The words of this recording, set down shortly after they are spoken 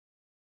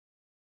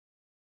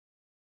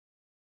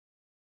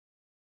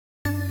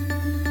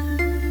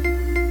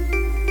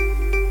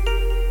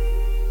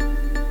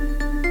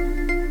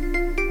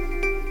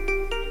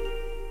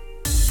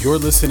You're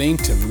listening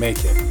to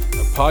Make It,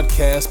 a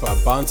podcast by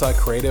Bonsai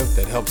Creative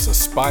that helps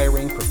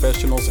aspiring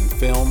professionals in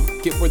film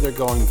get where they're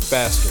going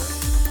faster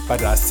by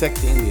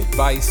dissecting the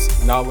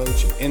advice,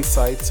 knowledge, and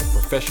insights of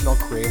professional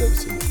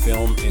creatives in the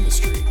film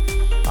industry.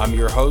 I'm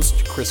your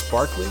host, Chris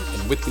Barkley,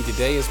 and with me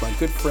today is my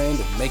good friend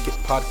and Make It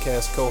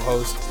podcast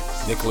co-host,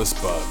 Nicholas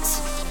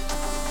Buggs.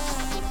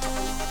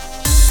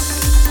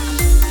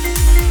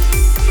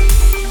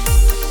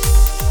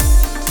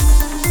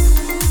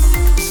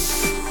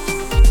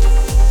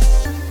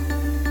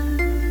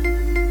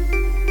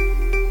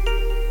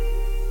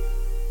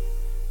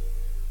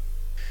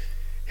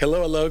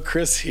 Hello,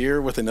 Chris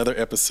here with another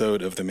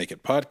episode of the Make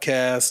It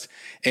podcast.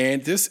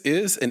 And this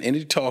is an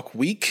Indie Talk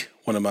week,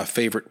 one of my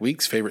favorite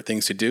weeks, favorite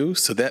things to do.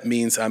 So that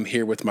means I'm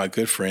here with my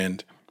good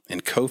friend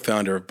and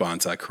co-founder of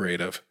Bonsai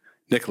Creative,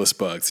 Nicholas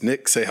Buggs.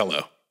 Nick, say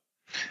hello.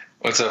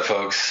 What's up,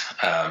 folks?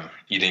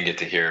 You didn't get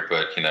to hear it,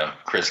 but,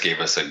 Chris gave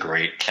us a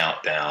great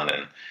countdown.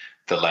 And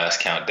the last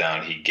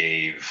countdown he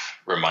gave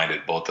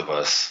reminded both of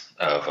us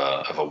of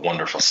a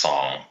wonderful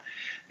song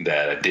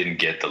that didn't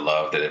get the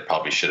love that it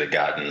probably should have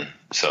gotten.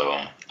 So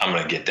I'm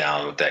going to get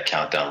down with that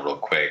countdown real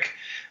quick.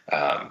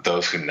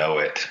 Those who know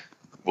it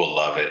will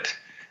love it.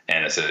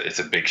 And it's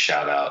a big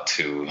shout out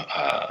to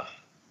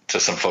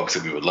some folks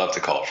that we would love to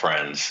call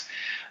friends.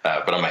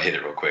 But I'm going to hit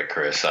it real quick,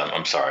 Chris.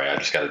 I'm sorry. I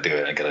just got to do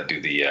it. I got to do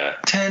the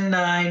 10,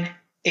 9,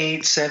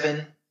 8,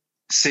 7,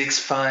 6,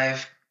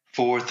 5,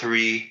 4,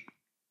 3,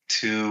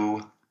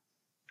 2,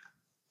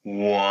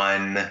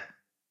 1.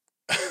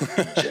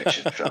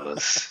 Rejection,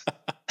 fellas.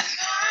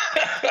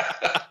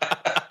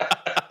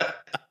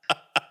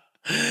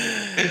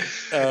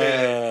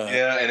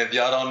 Yeah, and if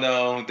y'all don't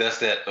know, that's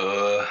that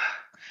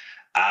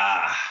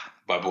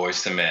by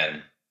Boyz II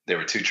Men. There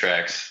were 2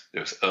 tracks.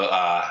 There was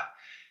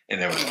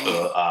and there was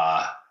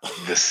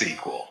the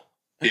sequel.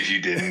 If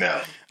you didn't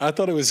know, I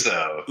thought it was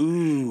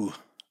No.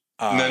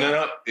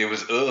 It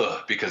was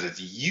because it's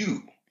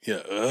you.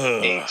 Yeah.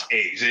 H.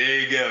 There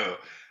you go.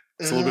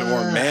 It's a little bit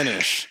more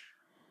mannish.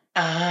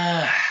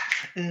 A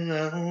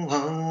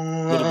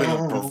little bit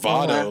of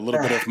bravado, a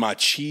little bit of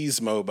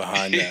machismo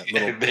behind that,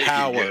 little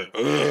power.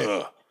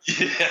 Yeah.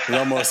 It's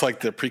almost like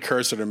the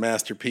precursor to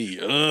Master P.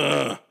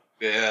 Yeah,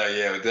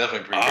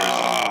 definitely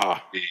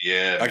precursor.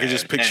 Yeah, I could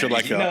just picture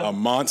a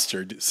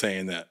monster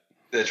saying that.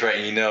 That's right.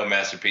 And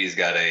Master P's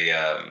got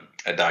a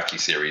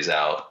docuseries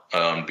out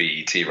on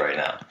BET right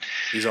now.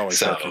 He's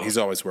always working. He's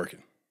always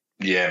working.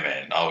 Yeah,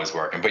 man, always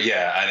working. But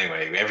yeah,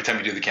 anyway, every time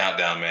you do the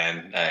countdown,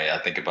 man, I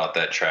think about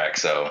that track.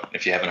 So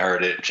if you haven't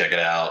heard it, check it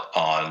out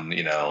on,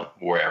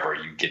 wherever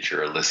you get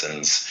your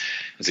listens.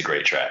 It's a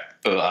great track.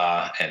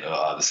 And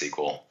the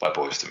sequel by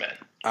Boyz II Men.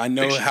 I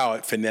know how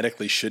it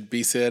phonetically should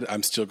be said.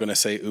 I'm still going to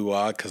say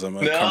because I'm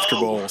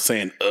uncomfortable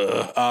saying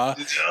but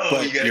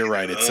you're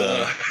right.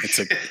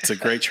 It's a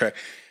great track.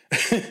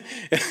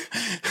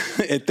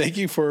 And thank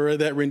you for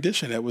that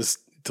rendition. That was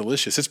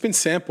delicious. It's been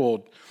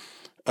sampled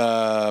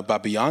by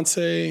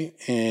Beyonce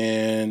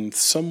and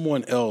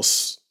someone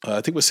else. I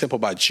think it was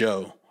sampled by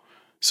Joe.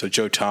 So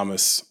Joe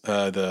Thomas,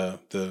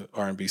 the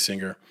R&B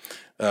singer.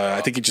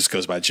 I think it just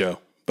goes by Joe,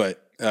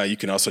 but you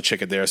can also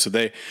check it there. So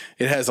it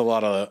has a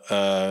lot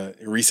of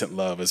recent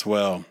love as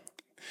well.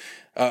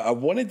 I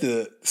wanted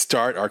to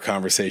start our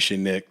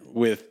conversation, Nick,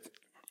 with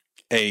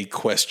a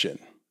question,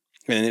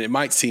 and it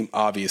might seem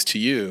obvious to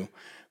you,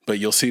 but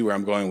you'll see where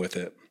I'm going with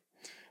it.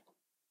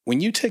 When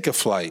you take a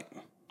flight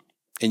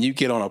and you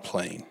get on a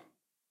plane,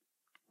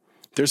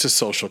 there's a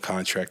social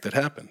contract that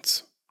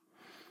happens.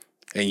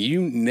 And you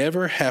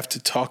never have to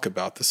talk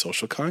about the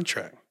social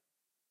contract.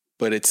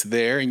 But it's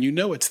there and you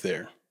know it's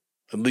there.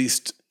 At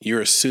least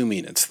you're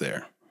assuming it's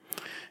there.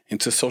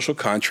 It's a social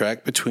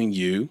contract between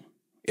you,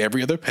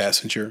 every other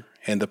passenger,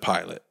 and the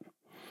pilot.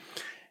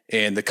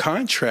 And the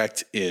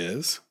contract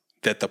is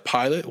that the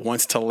pilot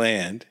wants to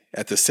land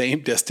at the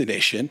same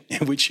destination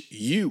in which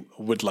you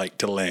would like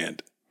to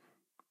land.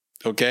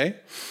 Okay?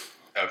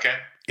 Okay.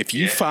 If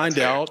you find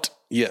out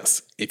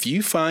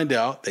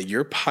that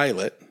your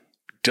pilot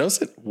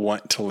doesn't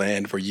want to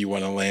land where you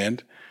want to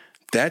land,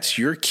 that's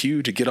your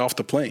cue to get off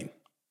the plane.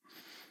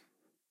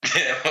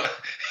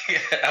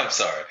 I'm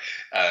sorry.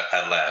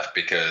 I laugh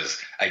because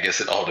I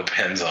guess it all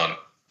depends on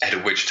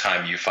at which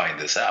time you find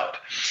this out.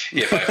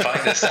 If I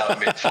find this out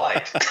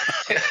mid-flight,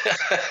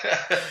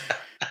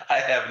 I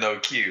have no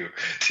cue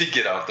to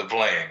get off the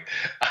plane.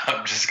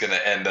 I'm just going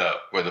to end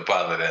up where the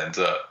pilot ends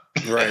up.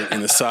 Right,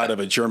 in the side of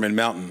a German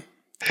mountain.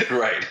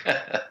 Right.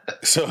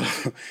 So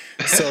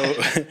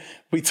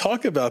we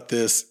talk about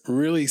this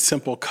really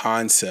simple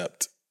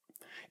concept,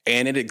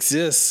 and it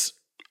exists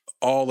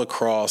all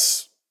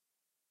across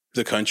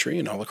the country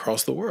and all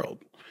across the world.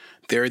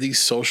 There are these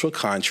social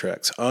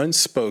contracts,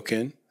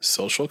 unspoken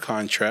social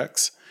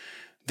contracts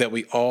that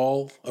we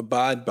all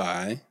abide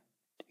by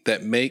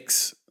that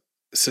makes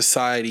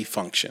society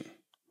function.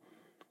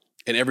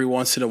 And every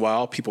once in a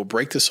while, people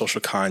break the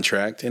social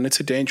contract, and it's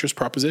a dangerous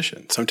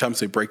proposition. Sometimes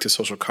they break the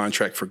social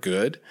contract for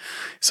good.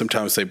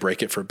 Sometimes they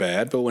break it for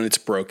bad. But when it's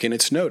broken,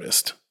 it's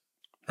noticed,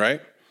 right?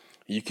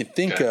 You can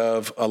think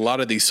of a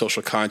lot of these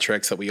social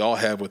contracts that we all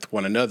have with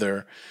one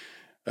another,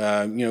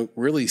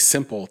 really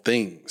simple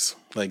things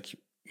like,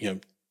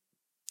 you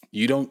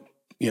don't,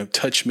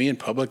 touch me in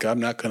public. I'm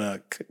not going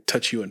to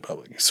touch you in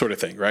public, sort of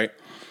thing, right?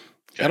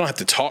 I don't have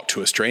to talk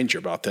to a stranger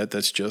about that.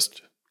 That's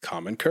just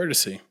common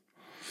courtesy.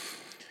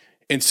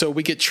 And so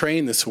we get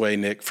trained this way,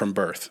 Nick, from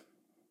birth,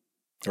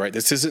 right?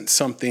 This isn't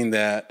something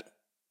that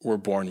we're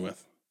born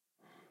with.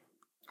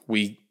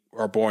 We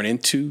are born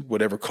into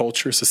whatever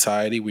culture,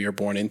 society we are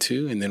born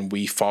into, and then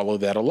we follow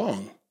that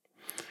along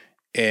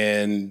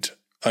and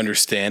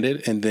understand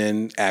it and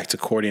then act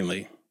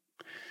accordingly.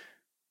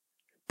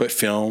 But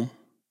film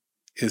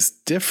is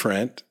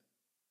different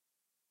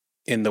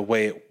in the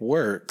way it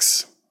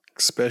works,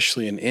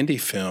 especially in indie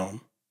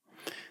film.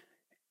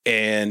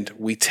 And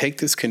we take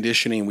this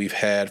conditioning we've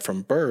had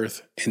from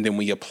birth and then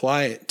we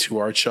apply it to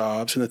our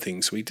jobs and the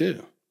things we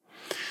do.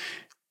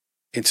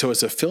 And so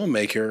as a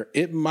filmmaker,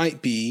 it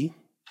might be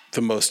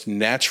the most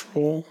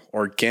natural,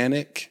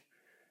 organic,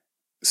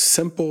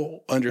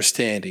 simple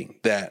understanding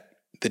that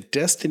the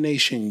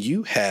destination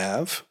you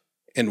have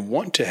and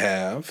want to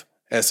have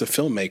as a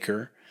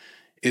filmmaker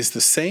is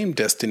the same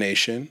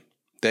destination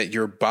that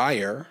your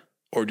buyer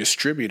or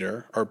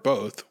distributor or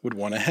both would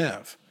want to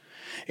have.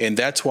 And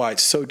that's why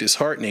it's so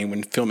disheartening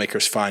when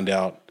filmmakers find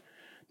out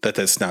that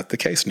that's not the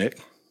case, Nick.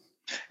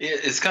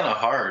 It's kind of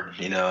hard.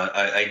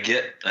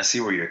 I see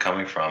where you're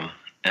coming from.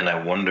 And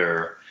I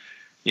wonder,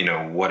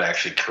 what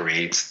actually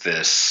creates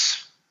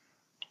this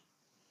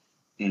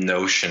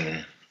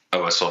notion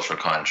of a social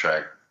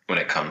contract when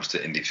it comes to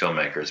indie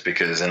filmmakers,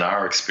 because in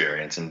our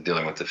experience in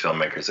dealing with the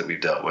filmmakers that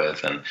we've dealt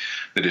with and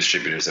the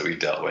distributors that we've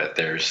dealt with,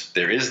 there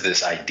is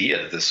this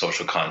idea that this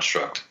social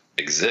construct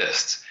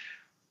exists.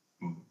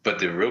 But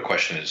the real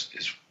question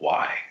is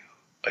why?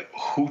 Like,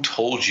 who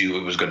told you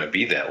it was going to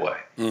be that way?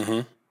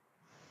 Mm-hmm.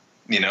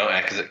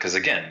 Because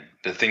again,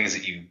 the things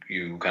that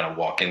you kind of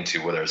walk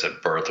into, whether it's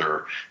at birth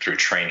or through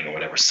training or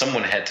whatever,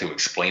 someone had to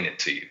explain it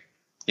to you.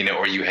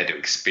 Or you had to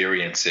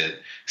experience it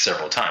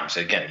several times.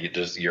 Again,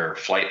 your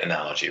flight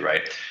analogy,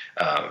 right?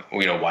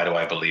 Why do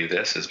I believe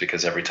this? Is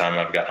because every time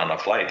I've gotten on a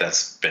flight,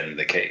 that's been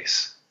the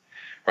case,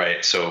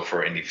 right? So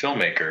for indie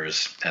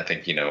filmmakers, I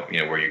think,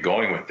 where you're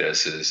going with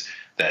this is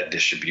that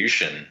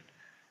distribution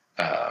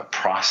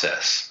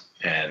process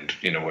and,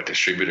 what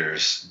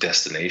distributors'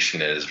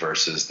 destination is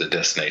versus the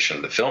destination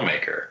of the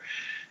filmmaker.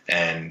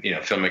 And,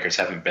 filmmakers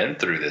haven't been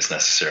through this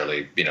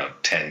necessarily,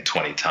 10,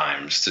 20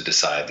 times to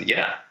decide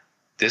that,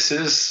 this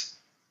is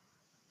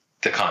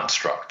the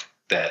construct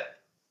that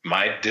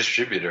my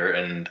distributor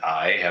and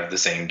I have the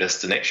same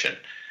destination.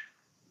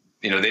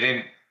 They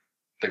didn't,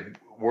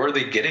 where are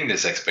they getting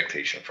this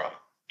expectation from?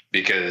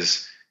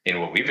 Because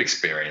in what we've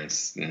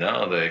experienced,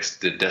 no,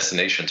 the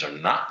destinations are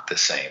not the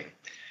same.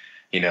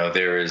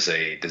 There is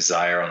a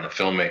desire on the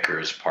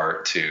filmmaker's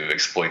part to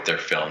exploit their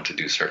film, to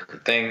do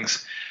certain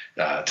things,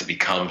 to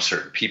become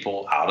certain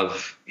people out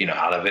of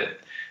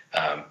it.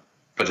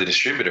 But the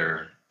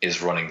distributor is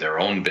running their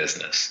own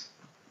business,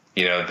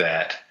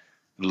 that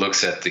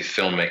looks at the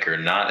filmmaker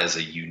not as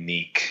a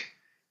unique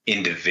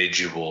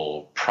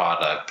individual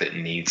product that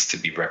needs to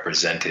be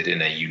represented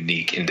in a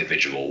unique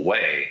individual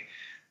way,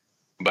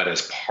 but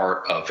as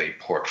part of a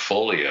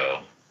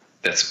portfolio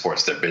that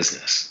supports their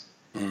business.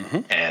 Mm-hmm.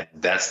 And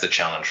that's the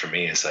challenge for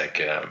me. It's like,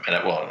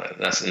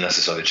 that's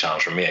necessarily a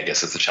challenge for me. I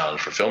guess it's a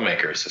challenge for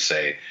filmmakers to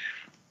say,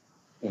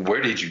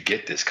 where did you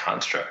get this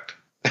construct?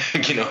 I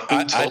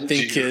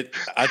think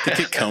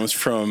it comes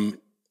from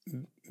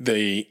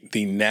the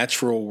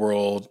natural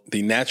world,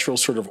 the natural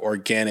sort of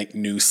organic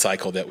news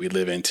cycle that we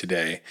live in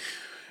today,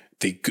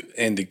 the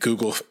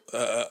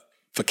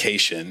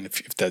Google-fication,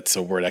 if that's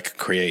a word I could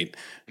create,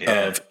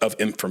 of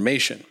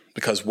information.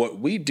 Because what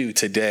we do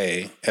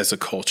today as a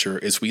culture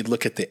is we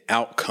look at the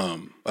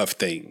outcome of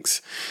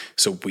things.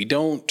 So we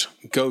don't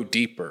go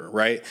deeper,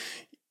 right?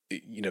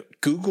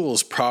 Google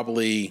is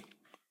probably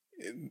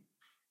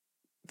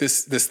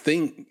this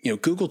thing,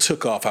 Google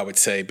took off, I would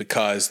say,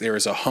 because there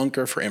is a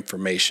hunger for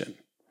information.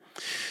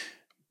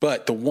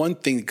 But the one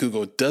thing that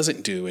Google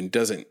doesn't do and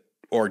doesn't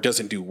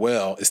do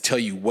well is tell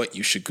you what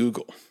you should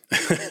Google.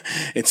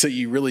 And so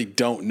you really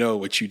don't know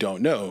what you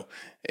don't know.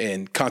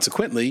 And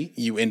consequently,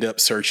 you end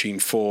up searching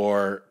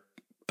for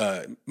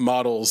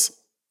models,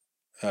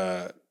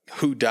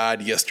 who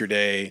died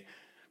yesterday,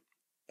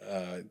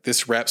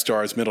 this rap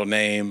star's middle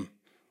name,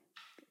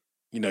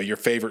 your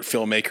favorite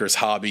filmmaker's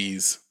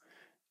hobbies.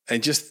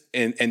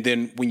 And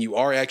then when you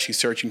are actually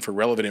searching for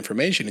relevant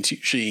information,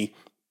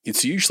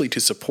 it's usually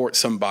to support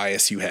some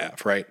bias you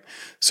have, right?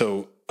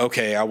 So,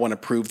 okay, I want to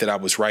prove that I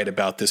was right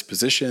about this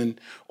position,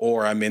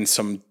 or I'm in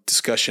some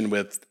discussion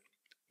with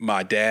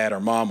my dad or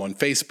mom on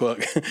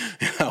Facebook,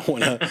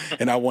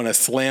 and I want to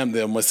slam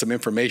them with some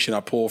information I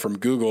pull from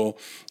Google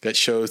that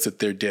shows that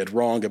they're dead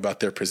wrong about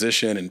their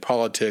position in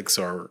politics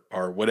or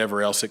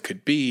whatever else it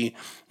could be.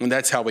 And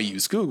that's how we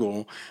use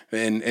Google.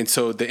 And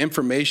so the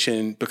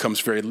information becomes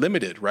very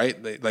limited,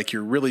 right? Like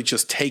you're really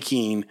just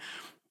taking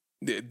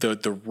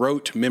the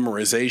rote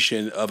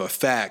memorization of a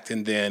fact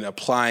and then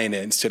applying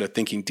it instead of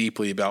thinking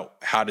deeply about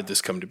how did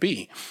this come to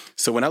be.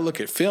 So when I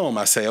look at film,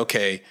 I say,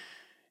 okay,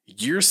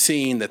 you're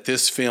seeing that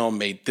this film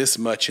made this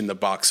much in the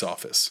box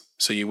office.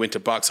 So you went to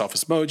Box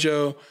Office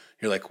Mojo,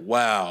 you're like,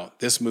 wow,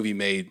 this movie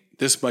made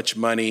this much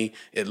money.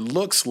 It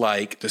looks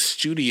like the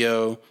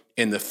studio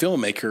and the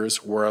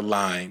filmmakers were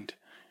aligned.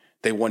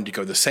 They wanted to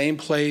go the same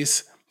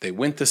place, they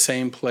went the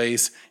same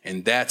place,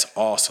 and that's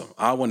awesome.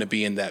 I want to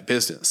be in that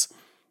business.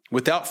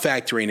 Without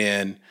factoring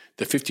in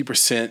the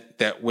 50%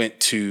 that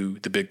went to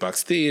the big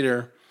box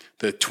theater,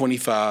 the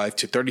 25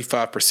 to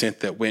 35%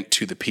 that went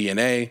to the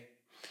P&A,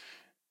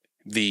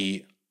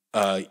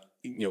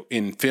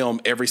 in film,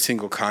 every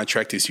single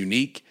contract is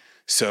unique.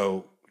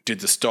 So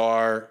did the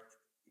star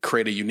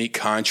create a unique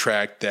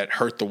contract that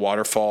hurt the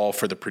waterfall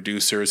for the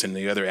producers and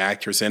the other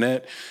actors in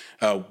it?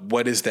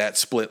 What does that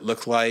split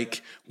look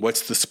like?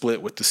 What's the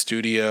split with the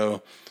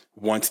studio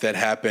once that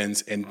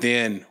happens? And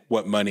then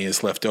what money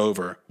is left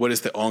over? What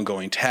is the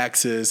ongoing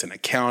taxes and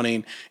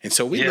accounting? And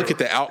so we look at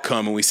the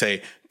outcome and we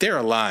say, they're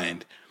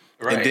aligned.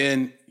 Right. And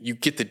then you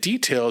get the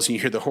details and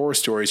you hear the horror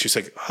stories. You're just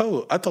like,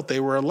 oh, I thought they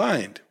were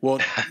aligned. Well,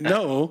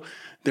 no,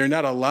 they're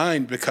not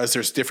aligned because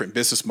there's different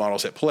business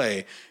models at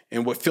play.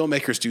 And what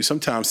filmmakers do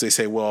sometimes, they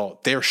say,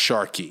 well, they're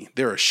sharky.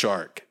 They're a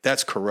shark.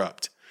 That's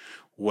corrupt.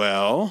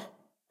 Well,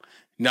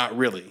 not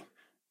really,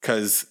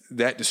 because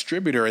that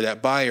distributor or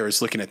that buyer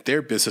is looking at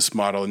their business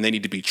model and they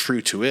need to be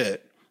true to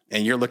it.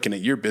 And you're looking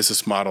at your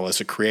business model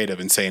as a creative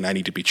and saying, I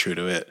need to be true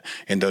to it.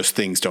 And those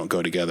things don't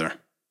go together.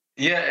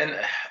 Yeah,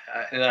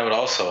 and I would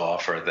also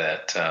offer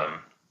that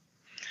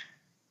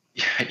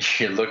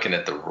you're looking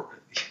at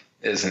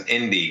as an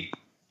indie,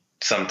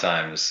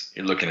 sometimes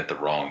you're looking at the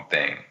wrong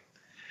thing.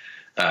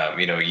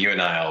 You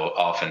and I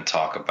often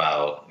talk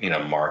about,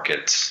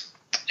 markets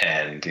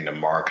and,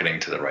 marketing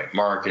to the right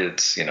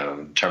markets,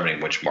 determining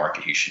which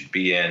market you should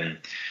be in.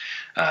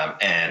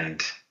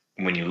 And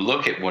when you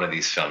look at one of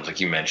these films, like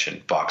you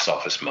mentioned, Box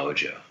Office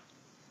Mojo,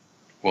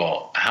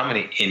 well, how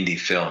many indie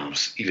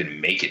films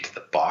even make it to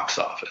the box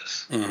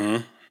office?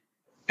 Mm-hmm.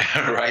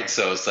 Right.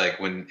 So it's like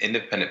when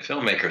independent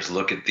filmmakers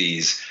look at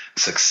these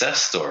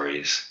success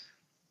stories,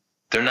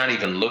 they're not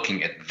even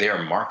looking at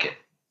their market.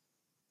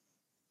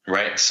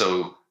 Right.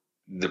 So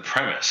the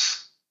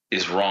premise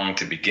is wrong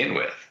to begin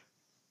with.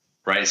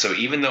 Right. So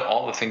even though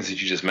all the things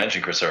that you just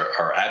mentioned, Chris,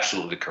 are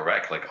absolutely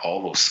correct, like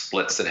all those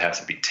splits that have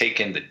to be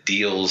taken, the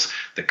deals,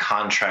 the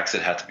contracts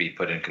that have to be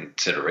put in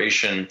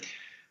consideration,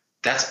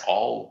 that's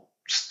all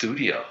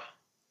studio,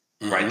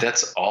 mm-hmm. right?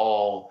 That's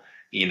all,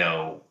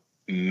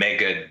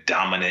 mega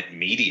dominant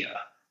media,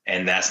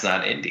 and that's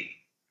not indie,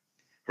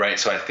 right?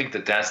 So I think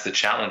that that's the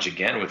challenge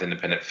again with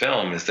independent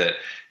film is that,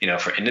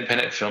 for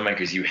independent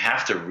filmmakers, you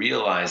have to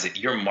realize that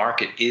your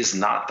market is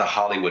not the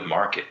Hollywood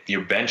market.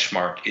 Your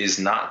benchmark is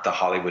not the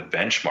Hollywood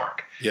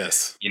benchmark.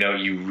 Yes.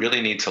 You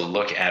really need to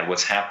look at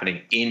what's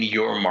happening in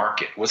your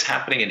market, what's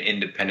happening in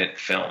independent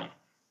film.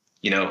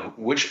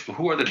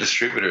 Who are the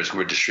distributors who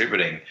are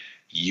distributing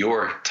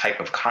your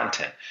type of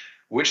content?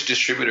 Which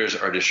distributors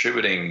are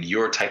distributing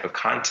your type of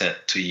content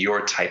to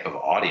your type of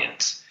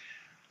audience?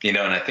 And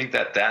I think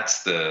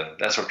that's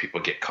where people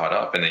get caught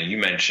up. And then you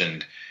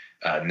mentioned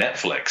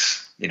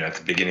Netflix, at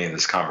the beginning of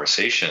this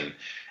conversation,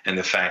 and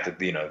the fact that,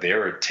 they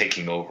were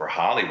taking over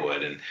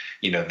Hollywood and,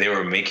 they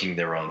were making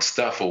their own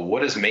stuff. Well,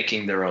 what does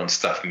making their own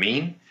stuff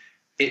mean?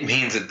 It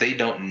means that they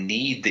don't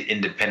need the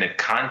independent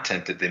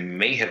content that they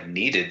may have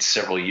needed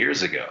several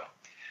years ago.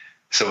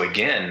 So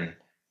again,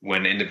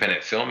 when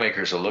independent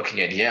filmmakers are looking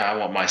at, I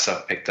want my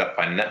stuff picked up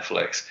by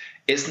Netflix,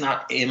 it's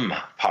not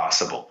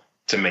impossible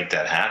to make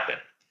that happen.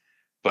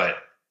 But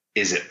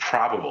is it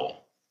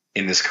probable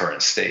in this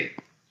current state?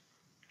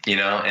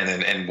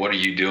 And what are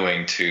you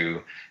doing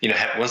to,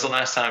 when's the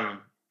last time,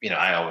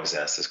 I always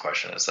ask this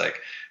question. It's like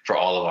for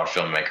all of our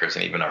filmmakers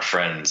and even our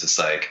friends, it's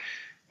like,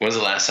 when's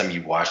the last time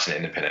you watched an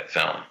independent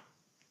film?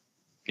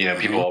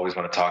 People always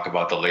want to talk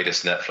about the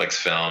latest Netflix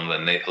film,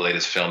 the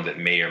latest film that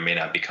may or may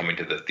not be coming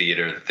to the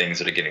theater, the things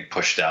that are getting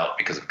pushed out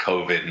because of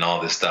COVID and all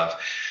this stuff.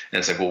 And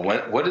it's like,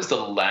 well, what is the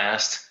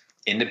last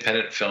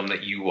independent film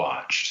that you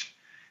watched?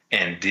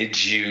 And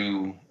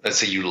let's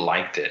say you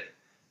liked it,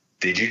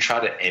 did you try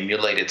to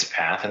emulate its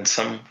path in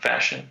some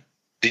fashion?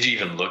 Did you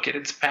even look at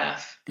its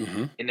path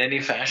in any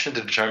fashion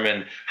to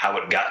determine how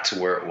it got to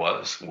where it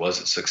was?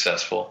 Was it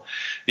successful?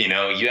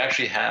 You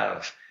actually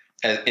have,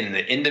 in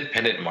the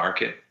independent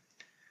market,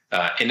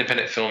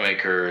 independent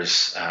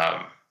filmmakers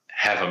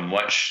have a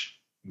much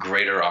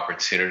greater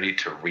opportunity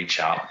to reach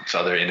out to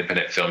other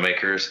independent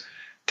filmmakers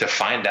to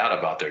find out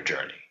about their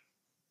journey,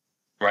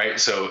 right?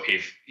 So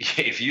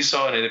if you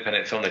saw an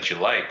independent film that you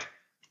liked,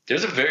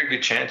 there's a very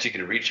good chance you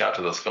could reach out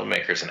to those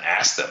filmmakers and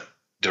ask them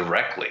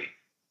directly,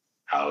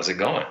 how is it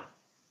going?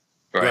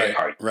 Right?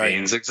 Are you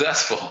being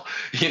successful?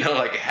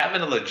 Like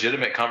having a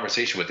legitimate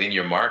conversation within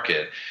your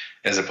market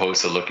as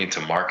opposed to looking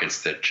to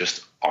markets that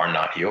just are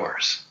not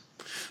yours.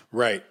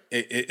 Right.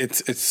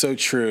 It's so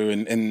true.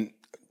 And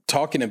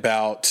talking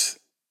about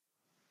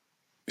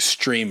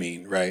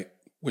streaming, right,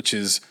 which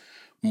is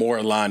more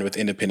aligned with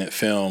independent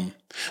film.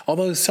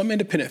 Although some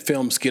independent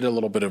films get a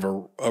little bit of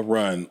a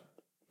run,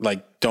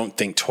 like Don't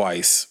Think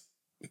Twice,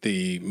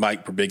 the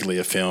Mike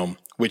Birbiglia film,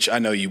 which I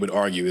know you would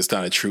argue is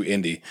not a true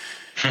indie,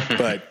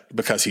 but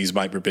because he's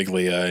Mike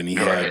Birbiglia and he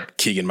had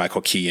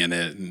Keegan-Michael Key in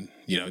it, and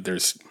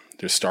there's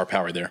star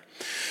power there,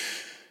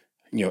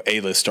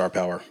 A-list star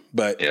power.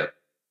 But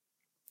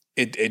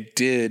it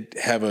did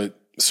have a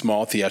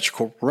small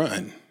theatrical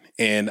run,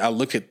 and I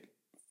look at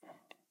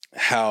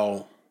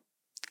how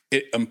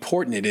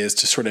important it is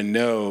to sort of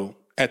know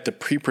at the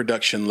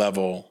pre-production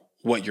level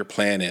what your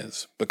plan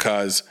is,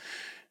 because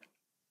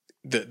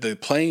the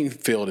playing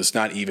field is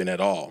not even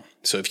at all.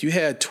 So if you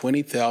had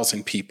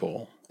 20,000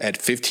 people at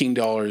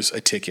 $15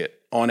 a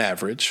ticket on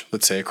average,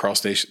 let's say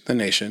across the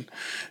nation,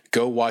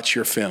 go watch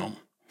your film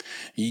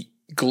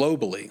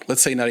globally,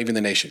 let's say not even the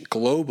nation,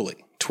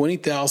 globally,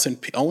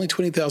 only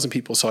 20,000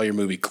 people saw your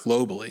movie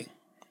globally.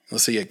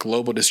 Let's say you had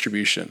global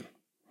distribution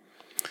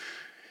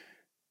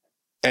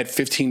at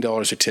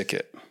 $15 a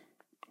ticket.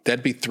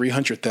 That'd be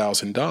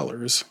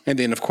 $300,000. And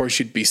then, of course,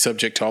 you'd be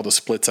subject to all the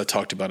splits I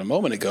talked about a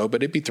moment ago,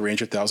 but it'd be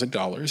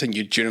 $300,000, and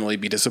you'd generally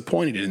be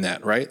disappointed in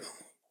that, right?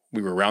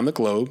 We were around the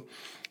globe.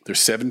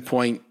 There's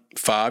 7.5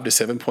 to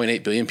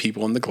 7.8 billion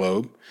people in the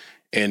globe,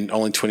 and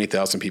only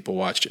 20,000 people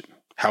watched it.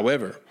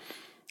 However,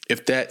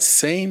 if that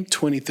same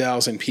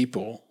 20,000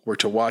 people were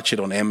to watch it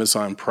on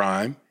Amazon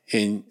Prime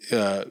in,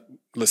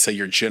 let's say,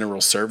 your general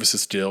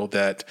services deal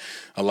that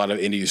a lot of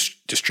indie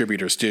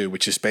distributors do,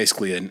 which is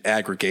basically an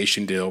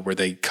aggregation deal where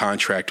they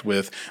contract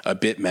with a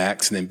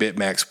BitMax, and then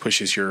BitMax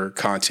pushes your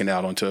content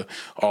out onto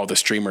all the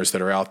streamers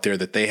that are out there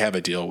that they have a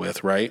deal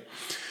with, right?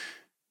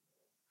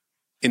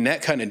 In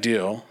that kind of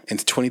deal,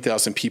 and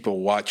 20,000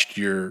 people watched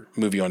your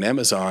movie on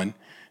Amazon,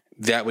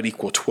 that would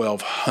equal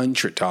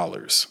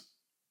 $1,200,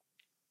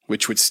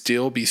 which would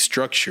still be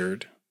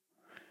structured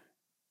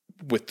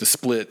with the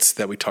splits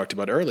that we talked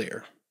about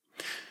earlier.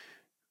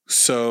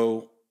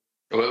 So,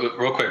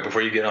 real quick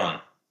before you get on,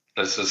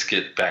 let's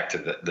get back to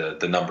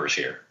the numbers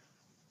here,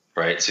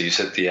 right? So you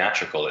said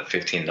theatrical at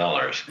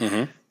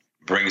 $15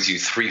 brings you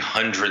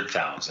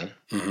 300,000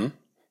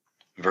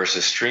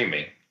 versus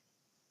streaming,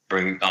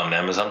 on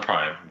Amazon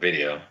Prime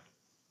Video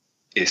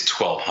is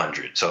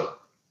 1,200. So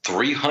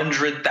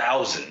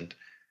 300,000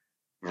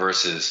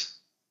 versus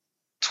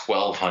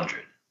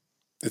 1,200.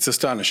 It's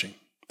astonishing.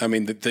 I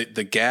mean,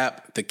 the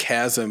gap, the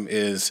chasm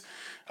is.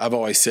 I've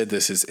always said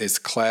this is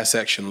class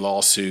action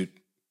lawsuit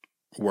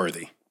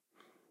worthy.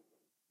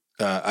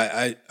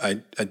 I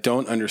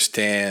don't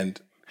understand.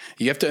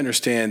 You have to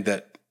understand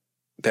that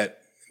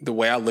the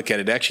way I look at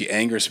it actually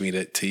angers me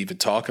to even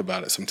talk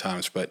about it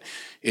sometimes. But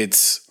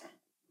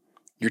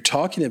you're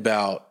talking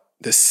about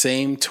the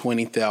same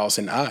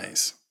 20,000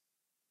 eyes.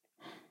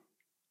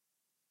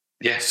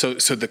 Yeah. So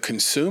the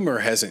consumer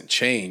hasn't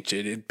changed.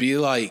 It'd be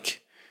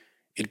like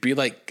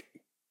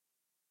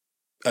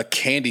a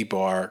candy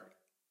bar.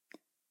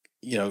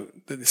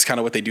 It's kind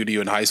of what they do to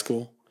you in high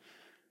school.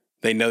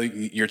 They know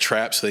you're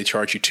trapped, so they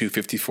charge you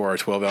 $2.50 for a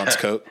 12-ounce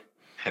Coke.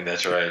 And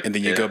that's right. And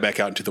then you go back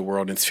out into the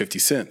world and it's 50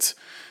 cents.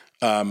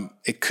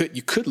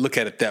 You could look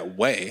at it that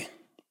way,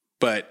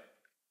 but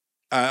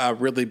I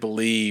really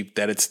believe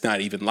that it's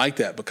not even like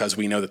that, because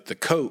we know that the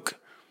Coke,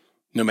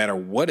 no matter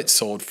what it's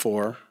sold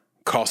for,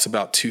 costs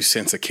about 2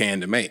 cents a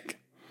can to make.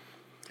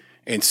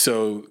 And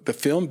so the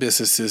film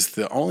business is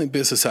the only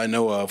business I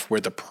know of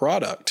where the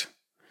product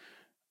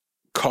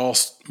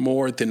costs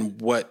more than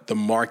what the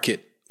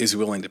market is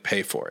willing to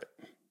pay for it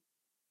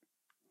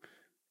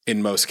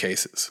in most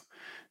cases.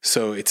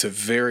 So it's a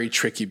very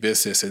tricky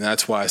business. And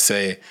that's why I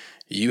say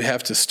you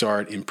have to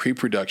start in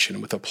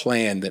pre-production with a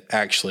plan that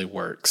actually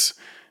works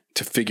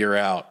to figure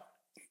out,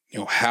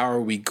 how are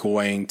we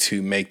going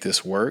to make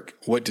this work?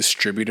 What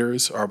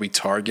distributors are we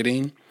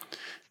targeting?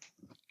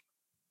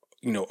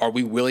 Are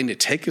we willing to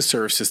take a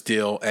services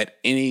deal at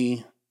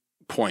any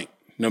point,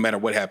 no matter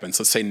what happens?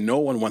 Let's say no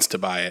one wants to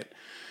buy it.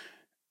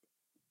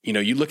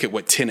 You look at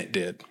what Tenet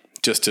did,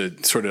 just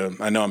to sort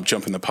of, I know I'm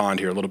jumping the pond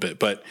here a little bit,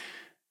 but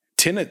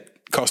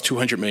Tenet cost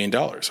 $200 million,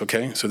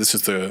 okay? So this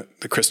is the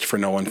Christopher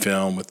Nolan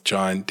film with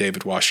John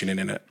David Washington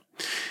in it.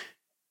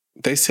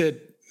 They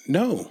said,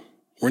 no,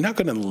 we're not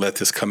going to let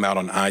this come out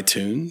on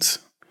iTunes.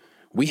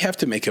 We have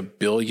to make $1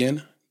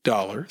 billion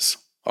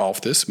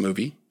off this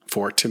movie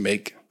for it to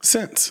make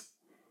sense.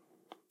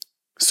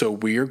 So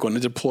we are going to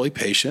deploy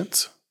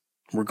patience.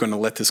 We're going to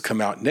let this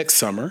come out next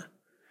summer.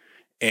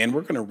 And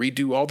we're going to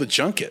redo all the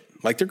junket.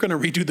 Like, they're going to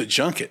redo the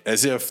junket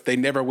as if they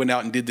never went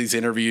out and did these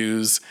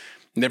interviews,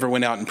 never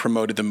went out and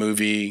promoted the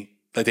movie.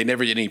 Like, they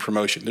never did any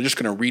promotion. They're just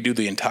going to redo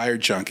the entire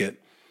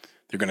junket.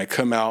 They're going to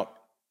come out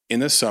in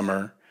the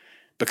summer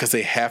because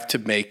they have to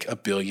make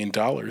 $1 billion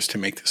to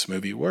make this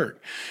movie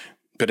work.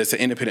 But as an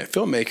independent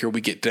filmmaker, we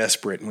get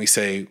desperate and we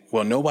say,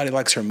 well, nobody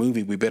likes our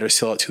movie. We better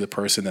sell it to the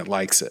person that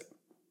likes it,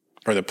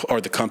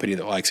 or the company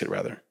that likes it,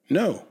 rather.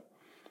 No.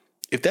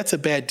 If that's a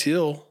bad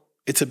deal,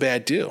 it's a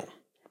bad deal.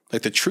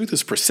 Like, the truth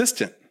is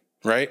persistent,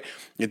 right?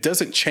 It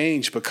doesn't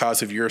change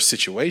because of your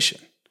situation.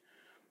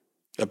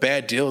 A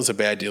bad deal is a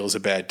bad deal is a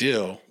bad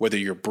deal, whether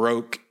you're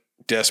broke,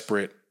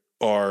 desperate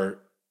or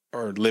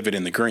living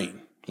in the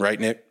green, right,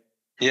 Nick?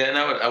 Yeah, and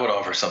I would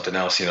offer something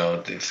else.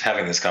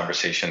 Having this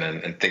conversation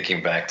and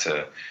thinking back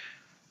to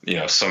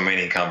so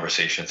many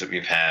conversations that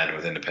we've had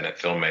with independent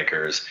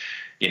filmmakers.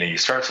 You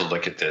start to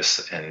look at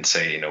this and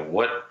say,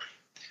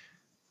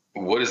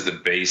 what is the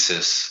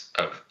basis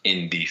of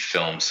indie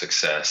film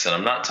success? And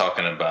I'm not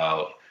talking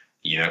about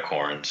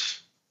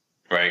unicorns,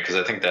 right? Because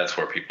I think that's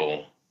where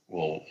people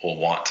will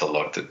want to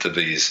look to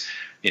these,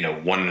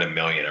 1 in a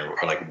million or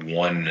like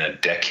 1 in a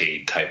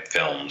decade type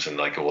films, and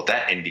like, well,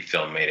 that indie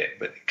film made it.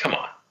 But come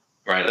on,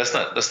 right? Let's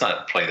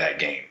not play that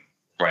game,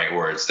 right?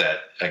 Where it's that,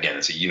 again,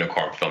 it's a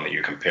unicorn film that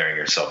you're comparing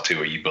yourself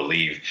to, or you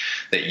believe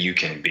that you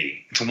can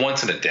be. It's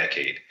once in a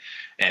decade.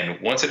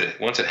 And once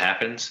it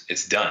happens,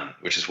 it's done,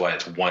 which is why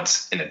it's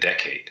once in a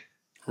decade.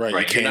 Right.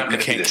 You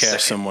can't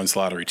cash someone's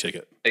lottery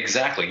ticket.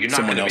 Exactly. You're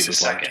not going to be the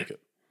second.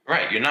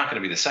 Right. You're not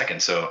going to be the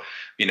second. So,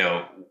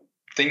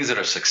 things that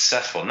are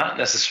successful, not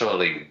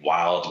necessarily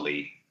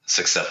wildly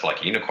successful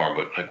like a unicorn,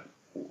 but like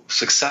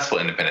successful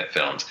independent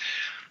films.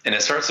 And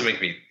it starts to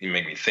make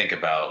me think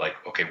about, like,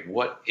 okay,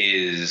 what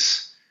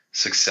is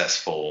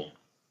successful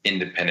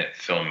independent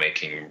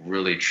filmmaking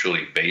really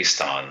truly based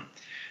on?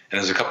 And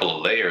there's a couple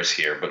of layers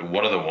here, but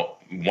one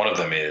of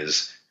them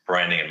is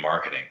branding and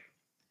marketing.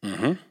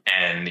 Mm-hmm.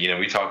 And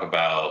we talk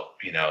about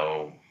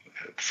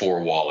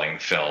four-walling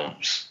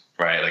films,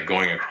 right? Like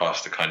going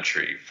across the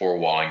country,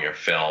 four-walling your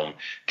film,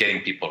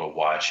 getting people to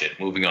watch it,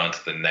 moving on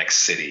to the next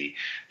city,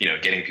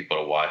 getting people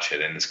to watch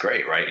it, and it's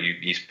great, right?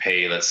 You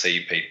pay, let's say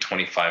you pay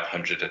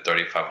 $2,500 to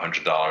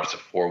 $3,500 to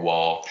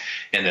four-wall,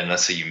 and then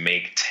let's say you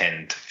make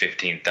 $10,000 to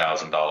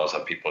 $15,000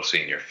 of people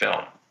seeing your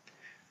film.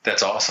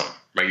 That's awesome,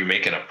 right? You're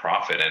making a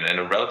profit, and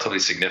a relatively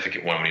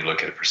significant one when you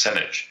look at a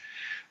percentage.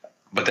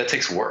 But that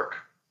takes work,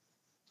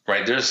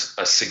 right? There's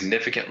a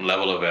significant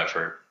level of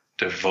effort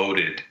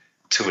devoted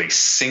to a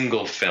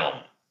single film,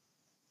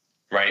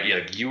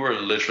 right? You are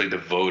literally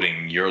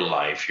devoting your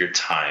life, your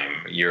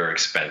time, your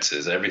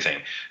expenses, everything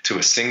to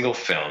a single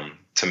film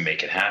to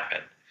make it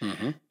happen.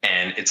 Mm-hmm.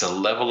 And it's a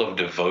level of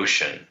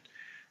devotion.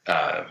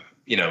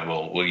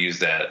 We'll use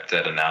that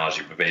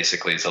analogy, but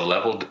basically it's a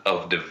level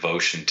of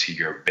devotion to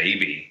your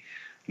baby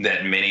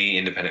that many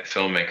independent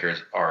filmmakers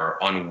are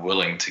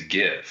unwilling to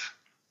give,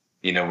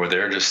 where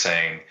they're just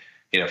saying,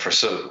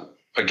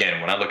 again,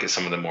 when I look at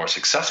some of the more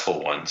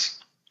successful ones,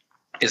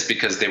 it's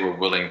because they were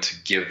willing to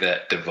give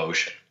that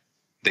devotion.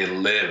 They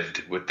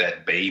lived with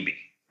that baby,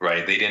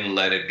 right? They didn't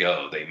let it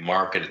go. They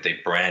marketed, they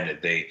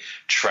branded, they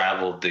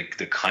traveled the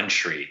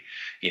country.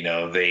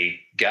 They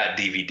got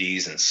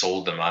DVDs and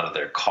sold them out of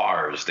their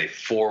cars. They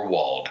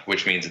four-walled,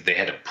 which means that they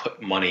had to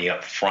put money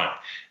up front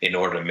in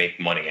order to make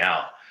money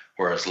out.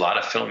 Whereas a lot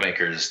of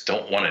filmmakers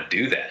don't want to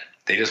do that.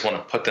 They just want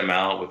to put them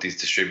out with these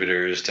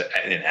distributors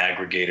and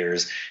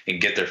aggregators and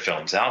get their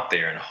films out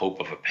there in hope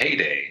of a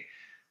payday.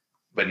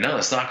 But no,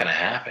 it's not going to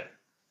happen,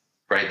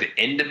 right? The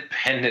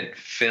independent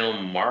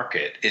film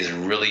market is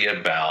really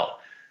about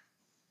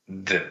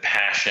the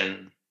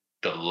passion,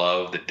 the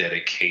love, the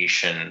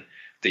dedication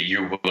that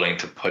you're willing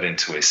to put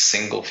into a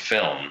single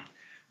film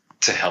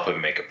to help it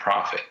make a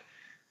profit.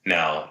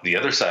 Now, the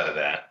other side of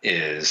that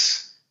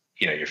is,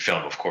 your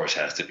film, of course,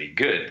 has to be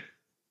good,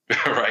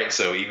 right?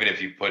 So even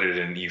if you put it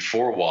in, you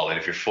four-wall it,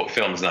 if your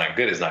film's not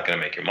good, it's not going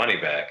to make your money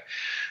back.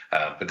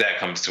 But that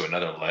comes to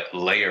another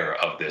layer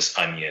of this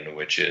onion,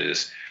 which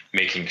is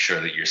making sure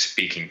that you're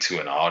speaking to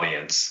an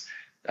audience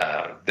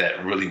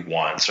that really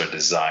wants or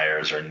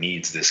desires or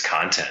needs this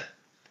content.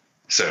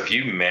 So if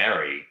you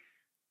marry,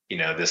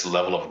 this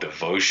level of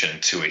devotion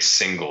to a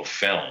single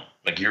film,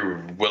 like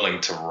you're willing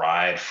to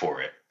ride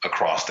for it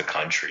across the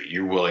country,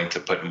 you're willing to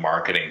put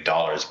marketing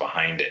dollars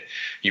behind it,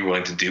 you're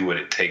willing to do what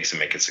it takes to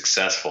make it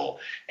successful,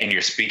 and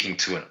you're speaking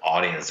to an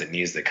audience that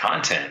needs the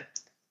content,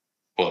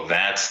 well,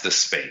 that's the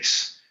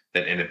space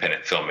that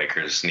independent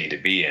filmmakers need to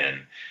be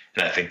in.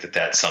 And I think that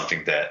that's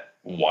something that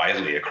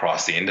widely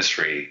across the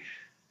industry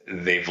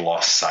they've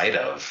lost sight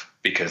of,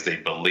 because they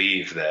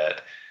believe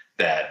that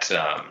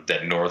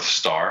North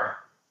Star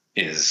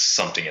is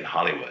something in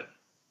Hollywood,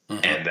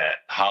 mm-hmm. and that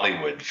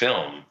Hollywood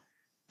film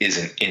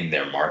isn't in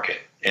their market.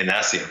 And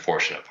that's the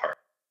unfortunate part.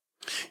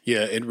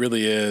 Yeah, it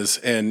really is.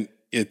 And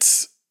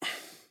it's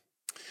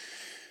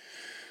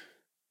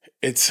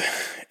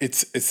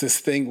this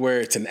thing where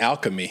it's an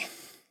alchemy.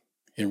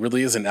 It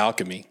really is an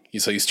alchemy.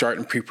 So you start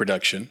in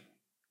pre-production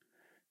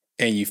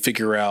and you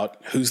figure out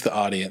who's the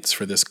audience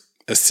for this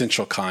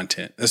essential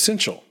content.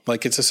 Essential,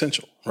 like it's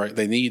essential, right?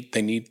 They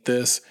need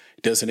this.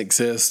 It doesn't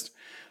exist.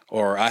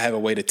 Or I have a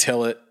way to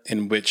tell it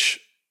in which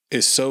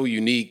is so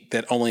unique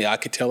that only I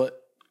could tell it.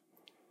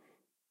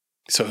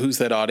 So who's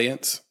that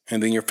audience?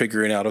 And then you're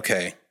figuring out,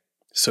 okay,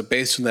 so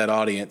based on that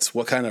audience,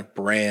 what kind of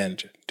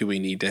brand do we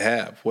need to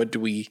have? What are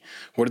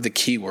the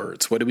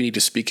keywords? What do we need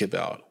to speak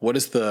about? What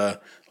is the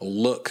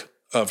look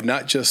of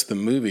not just the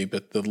movie,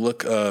 but the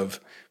look of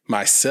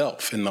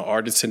myself and the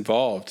artists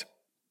involved?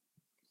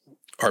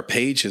 Our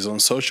pages on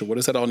social, what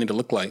does that all need to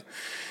look like?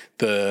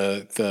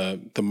 The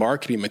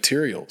marketing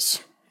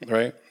materials,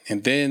 right?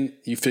 And then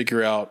you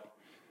figure out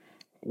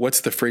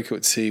what's the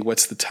frequency,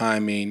 what's the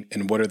timing,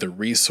 and what are the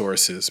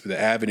resources, the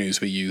avenues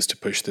we use to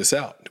push this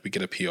out? Do we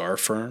get a PR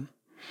firm?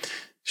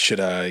 Should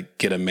I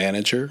get a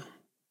manager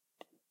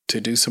to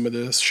do some of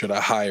this? Should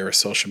I hire a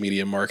social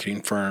media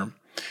marketing firm?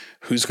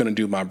 Who's going to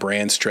do my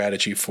brand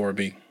strategy for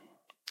me?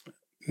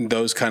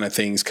 Those kind of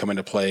things come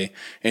into play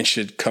and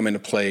should come into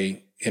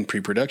play in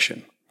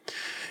pre-production.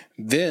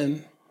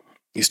 Then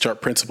you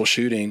start principal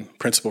shooting,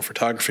 principal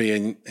photography,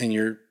 and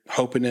you're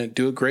hoping to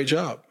do a great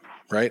job,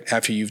 right?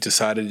 After you've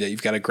decided that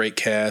you've got a great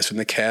cast and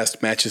the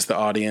cast matches the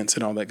audience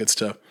and all that good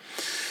stuff.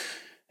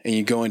 And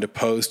you go into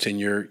post and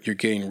you're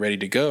getting ready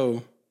to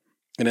go.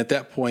 And at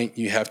that point,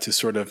 you have to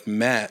sort of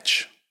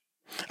match.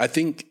 I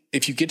think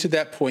if you get to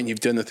that point, you've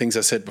done the things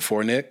I said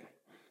before, Nick,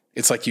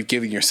 it's like you've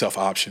given yourself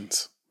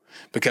options.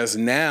 Because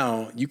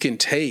now you can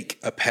take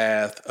a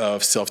path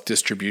of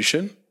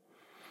self-distribution,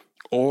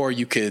 or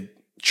you could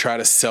try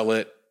to sell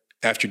it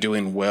after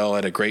doing well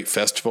at a great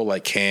festival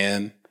like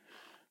Cannes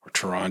or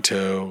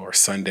Toronto or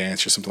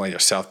Sundance or something like that, or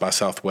South by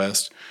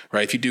Southwest,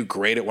 right? If you do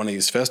great at one of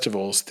these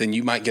festivals, then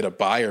you might get a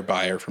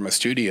buyer from a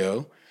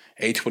studio.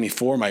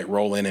 A24 might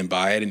roll in and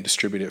buy it and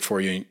distribute it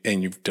for you,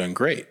 and you've done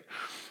great.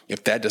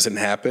 If that doesn't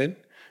happen,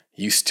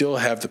 you still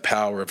have the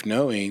power of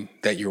knowing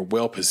that you're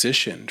well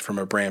positioned from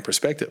a brand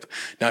perspective.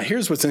 Now,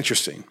 here's what's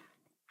interesting.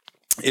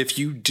 If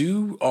you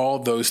do all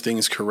those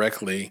things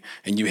correctly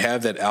and you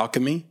have that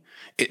alchemy,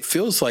 it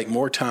feels like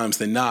more times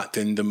than not,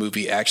 then the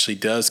movie actually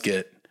does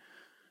get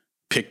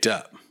picked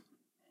up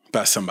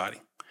by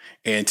somebody.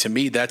 And to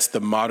me, that's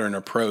the modern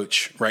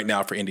approach right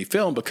now for indie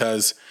film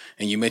because,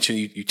 and you mentioned,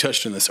 you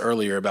touched on this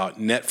earlier about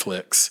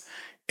Netflix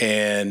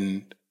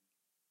and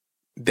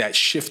that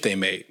shift they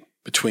made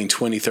between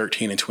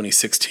 2013 and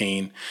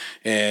 2016.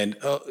 And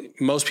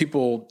most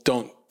people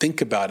don't think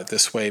about it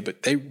this way,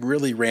 but they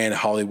really ran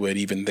Hollywood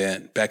even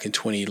then, back in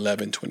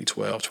 2011,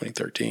 2012,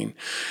 2013.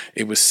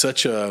 It was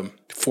such a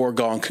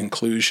foregone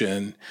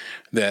conclusion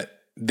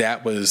that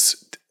that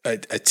was a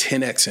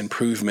 10x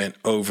improvement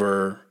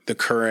over the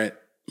current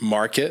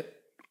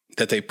market,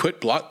 that they put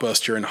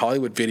Blockbuster and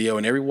Hollywood Video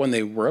and everyone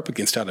they were up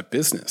against out of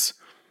business,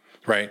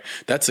 right?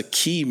 That's a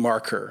key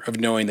marker of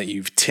knowing that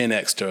you've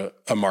 10x'd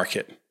a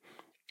market.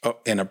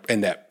 And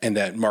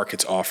that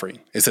market's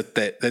offering is that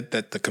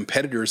the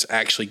competitors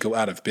actually go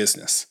out of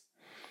business,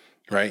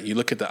 right? You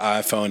look at the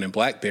iPhone and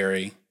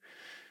BlackBerry,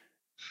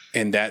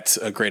 and that's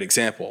a great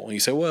example. And you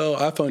say, well,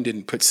 iPhone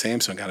didn't put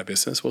Samsung out of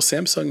business. Well,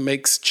 Samsung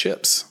makes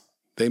chips.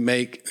 They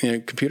make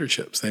computer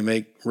chips. They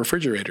make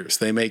refrigerators.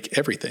 They make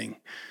everything.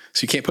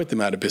 So you can't put them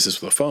out of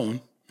business with a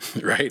phone,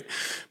 right?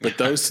 But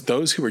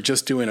those who were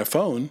just doing a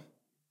phone,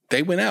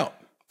 they went out.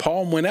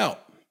 Palm went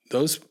out.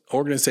 Those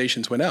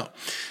organizations went out.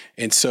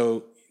 And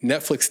so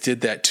Netflix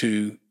did that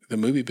to the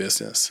movie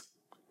business,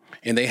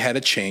 and they had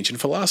a change in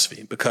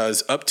philosophy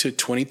because up to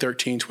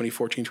 2013,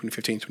 2014,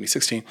 2015,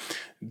 2016,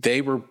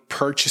 they were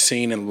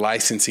purchasing and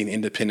licensing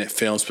independent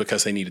films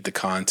because they needed the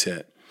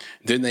content.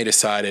 Then they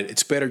decided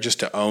it's better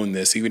just to own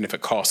this, even if it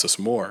costs us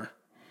more.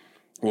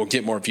 We'll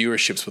get more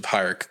viewerships with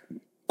higher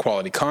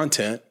quality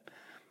content.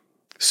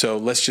 So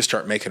let's just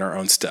start making our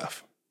own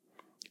stuff.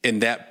 And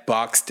that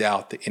boxed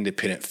out the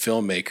independent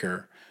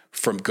filmmaker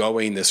from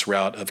going this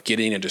route of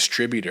getting a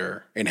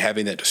distributor and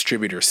having that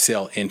distributor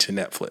sell into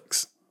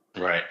Netflix.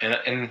 Right.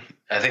 And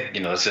I think,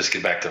 let's just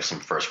get back to some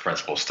first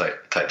principles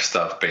type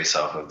stuff based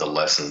off of the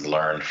lessons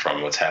learned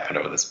from what's happened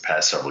over this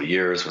past several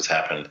years, what's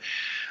happened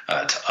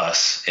to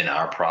us in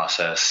our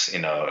process,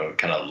 kind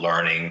of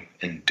learning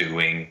and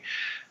doing.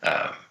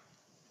 I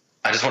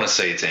just want to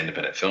say to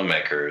independent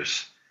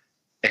filmmakers,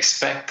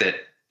 expect that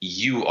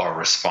you are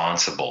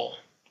responsible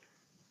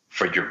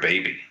for your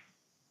baby.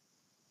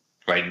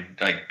 Right?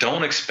 Like,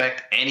 don't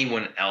expect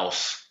anyone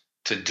else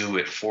to do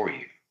it for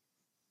you.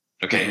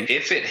 Okay. Mm-hmm.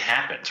 If it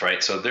happens,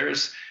 right? So there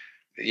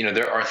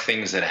are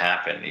things that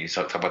happen. You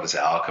talk about this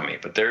alchemy,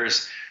 but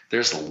there's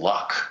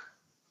luck,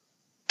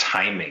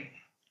 timing,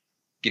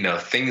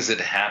 things that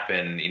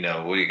happen,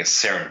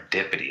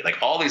 serendipity, like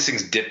all these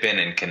things dip in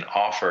and can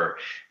offer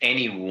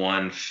any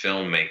one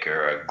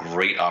filmmaker a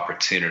great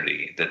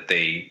opportunity that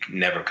they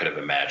never could have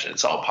imagined.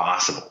 It's all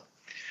possible.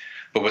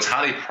 But what's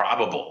highly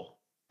probable,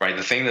 right?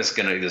 The thing that's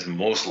going to be this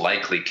most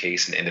likely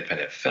case in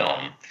independent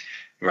film,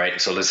 right?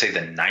 So let's say the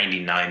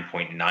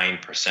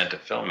 99.9%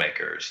 of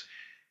filmmakers,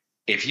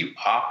 if you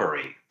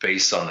operate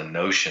based on the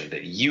notion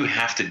that you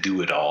have to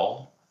do it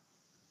all,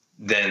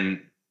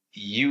 then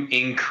you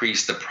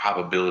increase the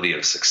probability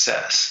of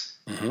success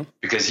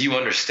because you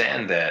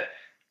understand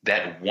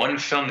that one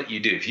film that you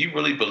do, if you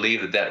really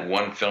believe that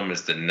one film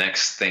is the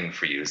next thing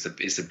for you, is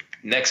the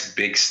next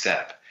big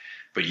step,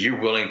 but you're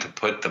willing to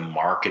put the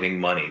marketing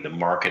money, the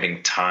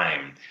marketing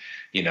time,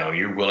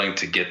 you're willing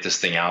to get this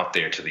thing out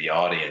there to the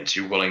audience.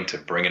 You're willing to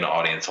bring an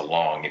audience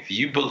along. If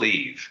you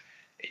believe,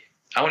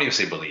 I won't even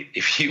say believe,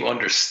 if you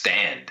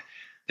understand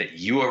that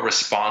you are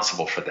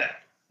responsible for that,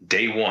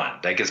 day one,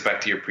 that gets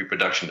back to your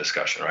pre-production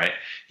discussion, right?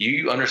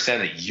 You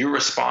understand that you're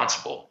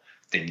responsible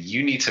then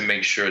you need to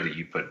make sure that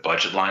you put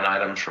budget line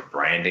items for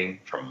branding,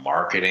 for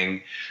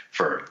marketing,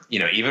 for,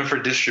 even for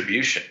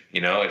distribution.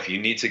 If you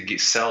need to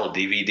sell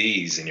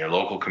DVDs in your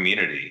local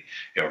community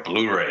or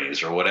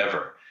Blu-rays or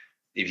whatever,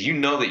 if you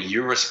know that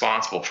you're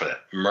responsible for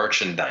that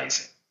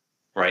merchandising,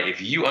 right?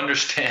 If you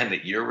understand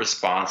that you're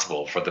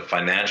responsible for the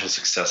financial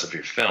success of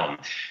your film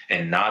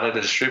and not a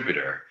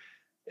distributor,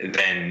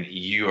 then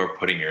you are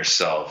putting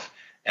yourself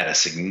at a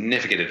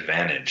significant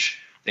advantage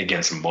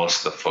against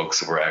most of the folks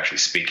that we're actually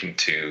speaking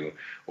to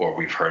or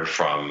we've heard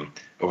from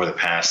over the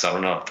past,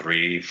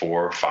 3,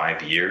 4,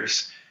 5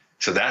 years.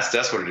 So that's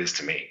what it is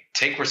to me.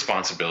 Take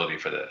responsibility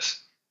for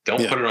this.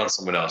 Don't put it on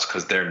someone else,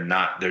 because they're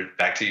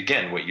back to,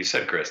 again, what you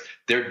said, Chris,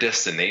 their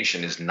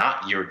destination is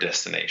not your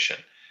destination.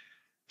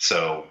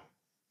 So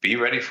be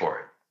ready for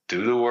it.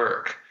 Do the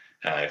work.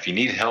 If you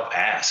need help,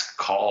 ask,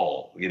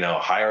 call,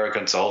 hire a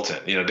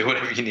consultant, do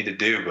whatever you need to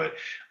do, but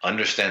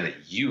understand that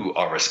you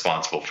are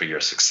responsible for your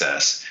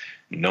success.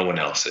 No one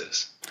else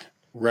is.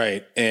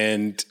 Right.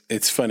 And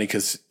it's funny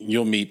because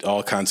you'll meet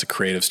all kinds of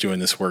creatives doing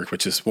this work,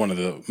 which is one of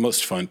the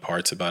most fun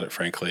parts about it,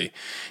 frankly.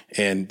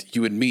 And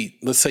you would meet,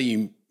 let's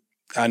say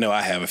I know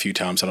I have a few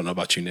times, I don't know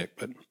about you, Nick,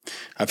 but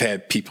I've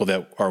had people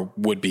that are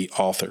would-be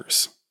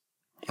authors,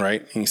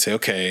 right? And you say,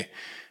 okay,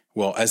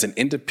 well, as an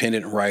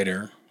independent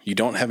writer, you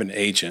don't have an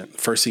agent.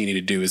 First thing you need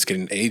to do is get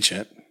an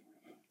agent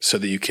so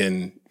that you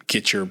can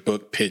get your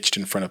book pitched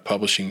in front of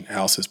publishing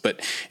houses. But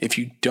if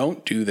you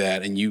don't do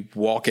that and you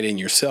walk it in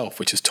yourself,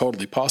 which is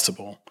totally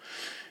possible,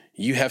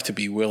 you have to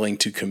be willing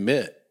to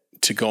commit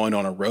to going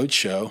on a road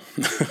show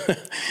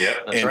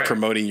and right.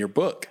 promoting your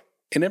book.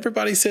 And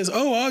everybody says,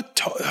 oh, I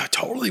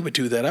totally would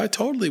do that. I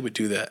totally would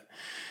do that.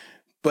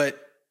 But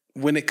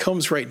when it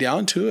comes right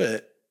down to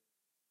it,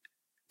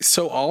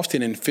 so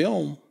often in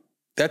film,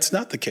 that's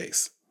not the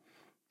case.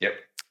 Yep.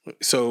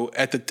 So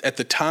at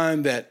the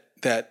time that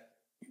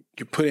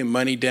you're putting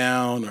money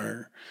down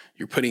or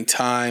you're putting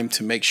time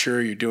to make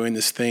sure you're doing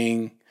this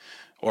thing,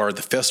 or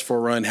the festival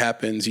run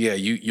happens,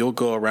 you'll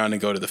go around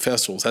and go to the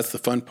festivals. That's the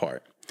fun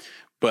part.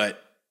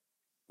 But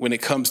when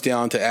it comes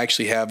down to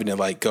actually having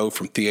to go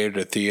from theater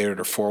to theater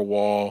to four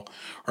wall,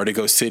 or to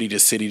go city to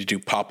city to do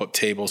pop-up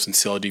tables and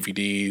sell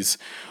DVDs,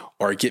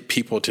 or get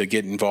people to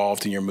get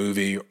involved in your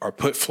movie, or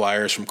put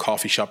flyers from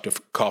coffee shop to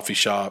coffee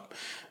shop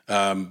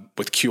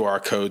with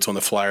QR codes on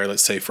the flyer,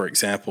 let's say, for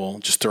example,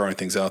 just throwing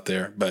things out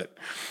there. But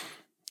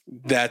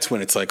that's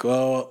when it's like,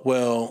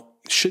 well,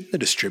 shouldn't the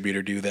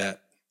distributor do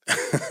that?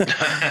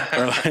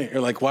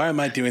 or why am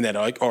I doing that?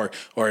 Or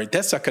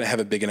that's not going to have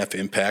a big enough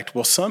impact.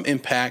 Well, some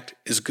impact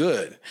is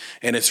good.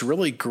 And it's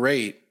really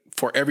great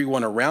for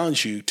everyone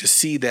around you to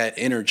see that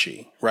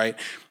energy, right?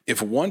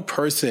 If one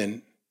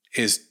person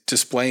is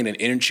displaying an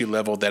energy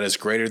level that is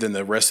greater than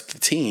the rest of the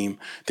team,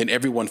 then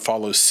everyone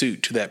follows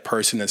suit to that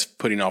person that's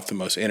putting off the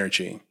most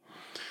energy.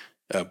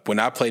 When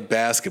I played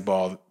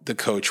basketball, the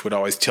coach would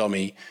always tell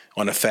me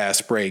on a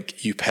fast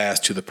break, you pass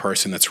to the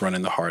person that's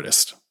running the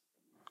hardest.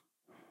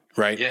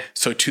 Right. Yeah.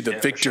 So to the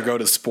victor go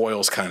to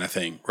spoils kind of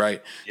thing.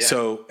 Right. Yeah.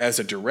 So as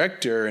a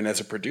director and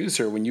as a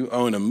producer, when you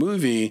own a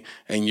movie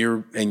and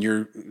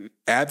you're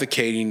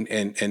advocating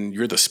and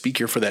you're the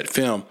speaker for that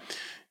film,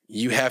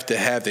 you have to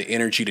have the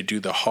energy to do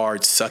the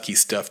hard, sucky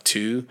stuff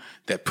too,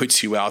 that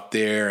puts you out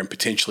there and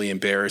potentially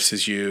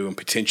embarrasses you and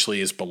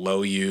potentially is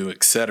below you,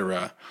 et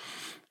cetera.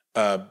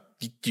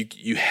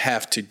 You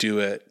have to do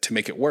it to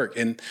make it work.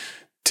 And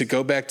to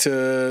go back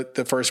to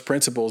the first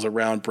principles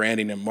around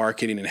branding and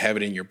marketing and have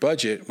it in your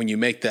budget, when you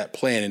make that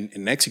plan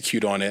and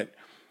execute on it,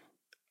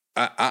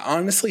 I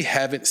honestly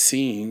haven't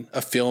seen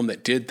a film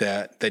that did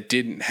that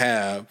didn't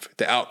have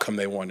the outcome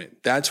they wanted.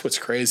 That's what's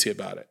crazy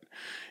about it.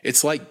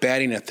 It's like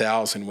batting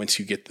 1,000 once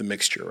you get the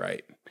mixture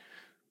right.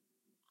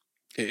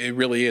 It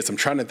really is.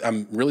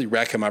 I'm really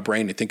racking my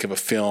brain to think of a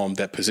film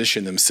that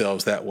positioned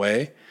themselves that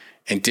way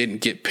and didn't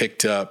get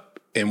picked up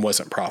and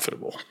wasn't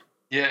profitable.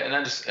 Yeah, and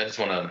I just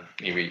want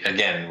to,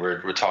 again,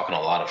 we're talking a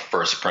lot of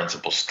first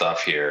principle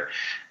stuff here,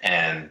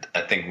 and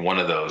I think one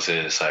of those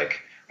is when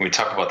we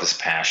talk about this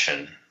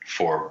passion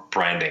for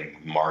branding,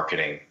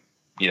 marketing,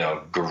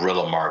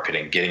 guerrilla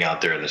marketing, getting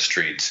out there in the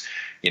streets,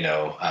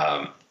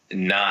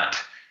 not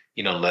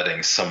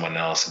letting someone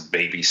else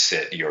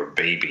babysit your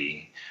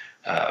baby.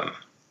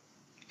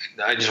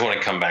 I just want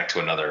to come back to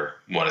another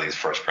one of these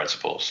first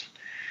principles,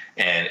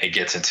 and it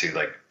gets into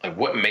like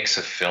what makes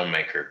a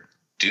filmmaker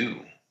do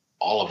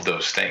all of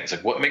those things.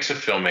 What makes a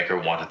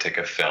filmmaker want to take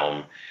a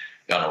film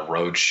on a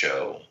road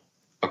show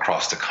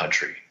across the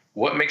country?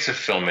 What makes a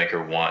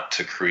filmmaker want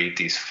to create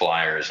these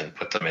flyers and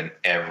put them in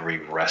every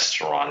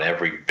restaurant,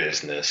 every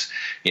business,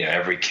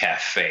 every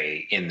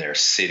cafe in their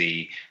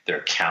city,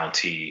 their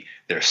county,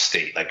 their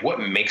state?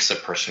 What makes a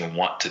person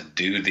want to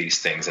do these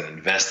things and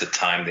invest the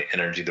time, the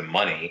energy, the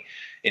money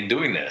in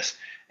doing this?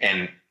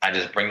 And I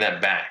just bring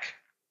that back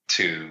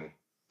to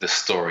the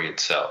story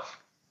itself.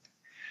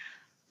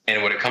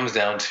 And what it comes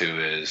down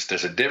to is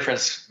there's a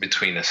difference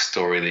between a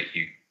story that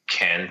you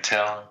can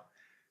tell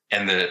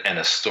and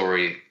a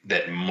story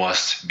that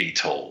must be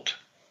told.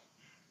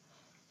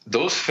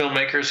 Those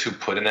filmmakers who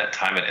put in that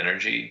time and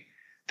energy,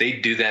 They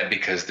do that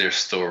because their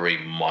story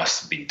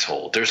must be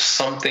told. There's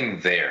something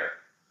there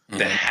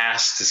that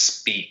has to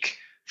speak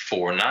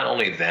for not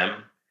only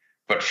them,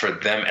 but for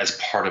them as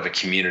part of a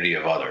community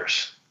of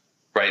others,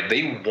 right?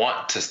 They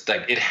want to,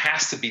 like, it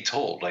has to be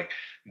told. Like,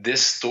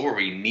 this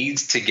story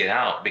needs to get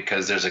out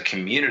because there's a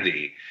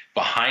community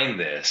behind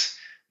this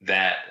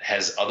that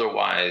has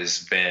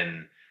otherwise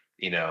been,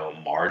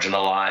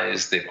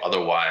 marginalized. They've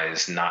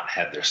otherwise not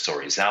had their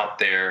stories out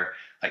there.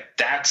 Like,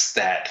 that's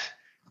that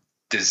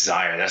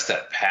desire, that's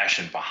that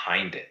passion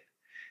behind it.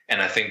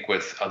 And I think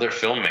with other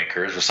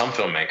filmmakers, or some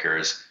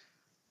filmmakers,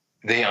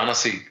 they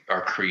honestly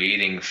are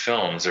creating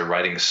films, they're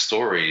writing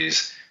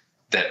stories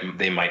that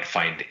they might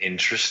find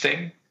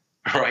interesting,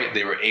 right?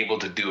 They were able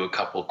to do a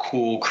couple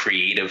cool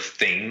creative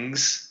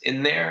things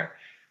in there,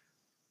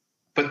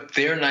 but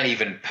they're not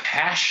even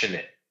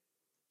passionate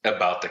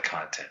about the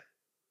content.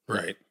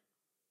 Right.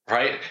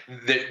 Right?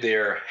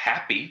 They're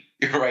happy,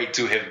 right,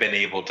 to have been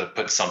able to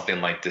put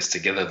something like this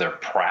together. They're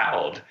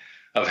proud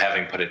of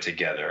having put it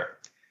together.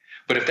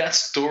 But if that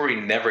story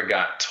never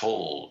got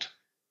told,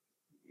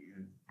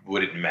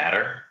 would it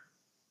matter,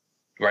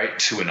 right,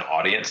 to an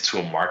audience, to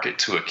a market,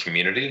 to a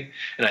community?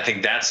 And I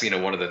think that's,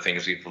 one of the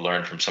things we've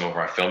learned from some of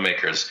our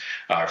filmmakers,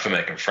 our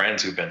filmmaking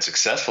friends who've been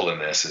successful in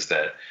this is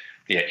that,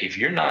 if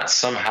you're not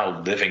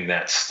somehow living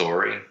that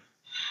story,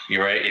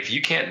 you're right, if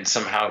you can't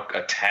somehow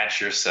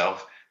attach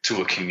yourself to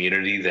a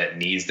community that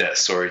needs that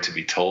story to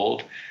be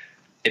told,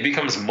 it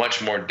becomes much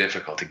more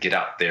difficult to get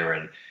out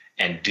there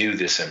and do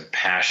this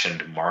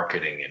impassioned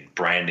marketing and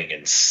branding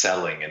and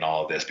selling and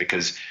all of this,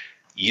 because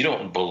you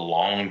don't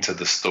belong to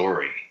the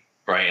story,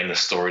 right? And the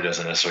story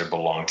doesn't necessarily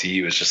belong to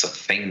you. It's just a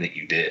thing that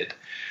you did.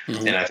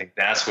 Mm-hmm. And I think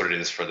that's what it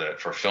is for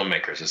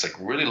filmmakers. It's like,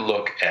 really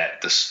look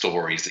at the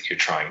stories that you're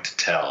trying to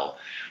tell.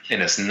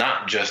 And it's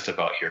not just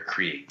about your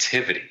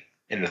creativity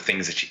and the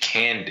things that you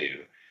can do.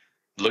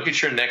 Look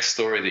at your next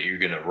story that you're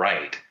going to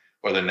write,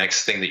 or the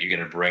next thing that you're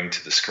going to bring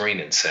to the screen,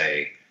 and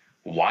say,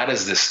 why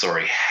does this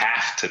story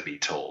have to be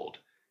told?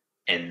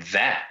 And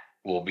that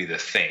will be the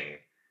thing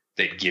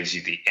that gives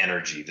you the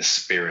energy, the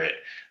spirit,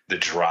 the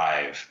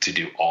drive to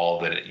do all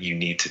that you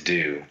need to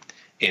do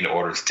in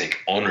order to take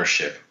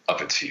ownership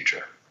of its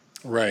future.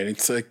 Right.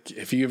 It's like,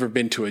 if you've ever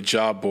been to a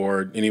job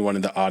board, anyone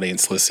in the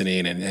audience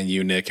listening, and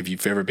you, Nick, if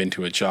you've ever been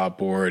to a job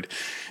board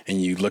and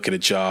you look at a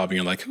job and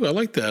you're like, oh, I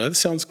like that. That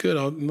sounds good.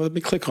 Let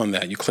me click on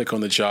that. You click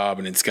on the job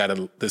and it's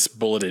got this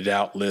bulleted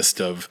out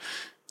list of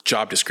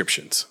job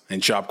descriptions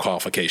and job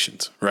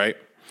qualifications, right?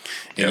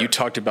 And you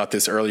talked about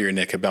this earlier,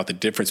 Nick, about the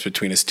difference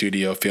between a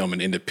studio film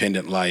and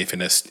independent life,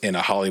 and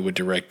a Hollywood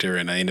director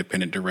and an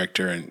independent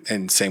director,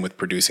 and same with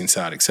producing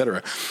side, et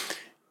cetera.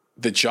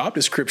 The job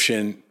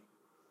description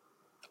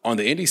on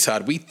the indie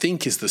side, we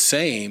think is the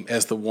same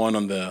as the one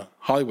on the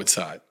Hollywood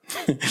side.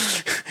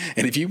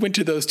 And if you went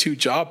to those two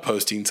job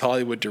postings,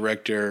 Hollywood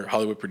director,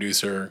 Hollywood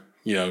producer,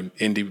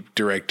 indie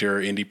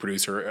director, indie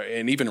producer,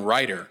 and even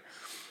writer,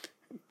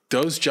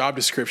 those job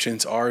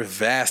descriptions are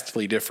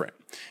vastly different.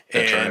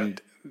 That's right.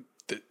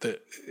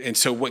 And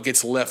so what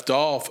gets left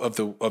off of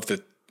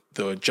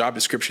the job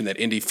description that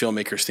indie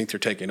filmmakers think they're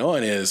taking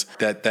on is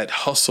that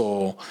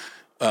hustle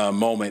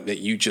moment that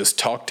you just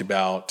talked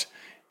about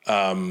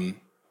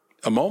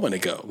a moment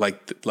ago.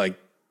 Like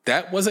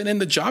that wasn't in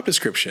the job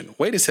description.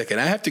 Wait a second,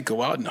 I have to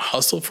go out and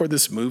hustle for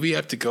this movie? I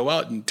have to go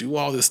out and do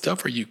all this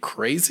stuff? Are you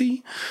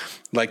crazy?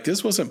 Like,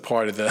 this wasn't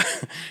part of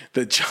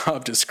the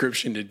job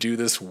description to do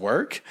this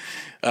work.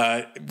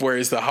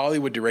 Whereas the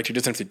Hollywood director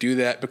doesn't have to do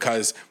that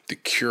because the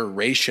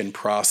curation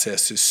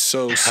process is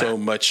so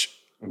much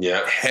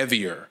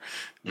heavier.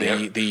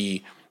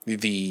 The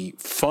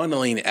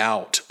funneling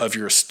out of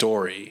your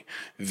story,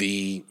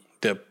 the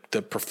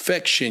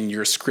perfection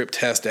your script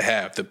has to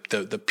have,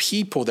 the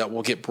people that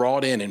will get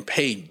brought in and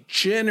paid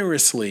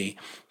generously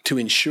to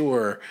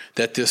ensure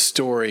that this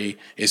story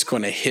is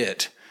going to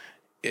hit.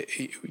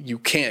 You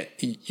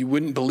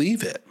wouldn't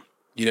believe it.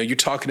 You're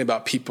talking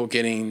about people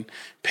getting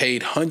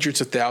paid hundreds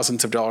of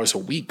thousands of dollars a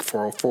week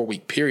for a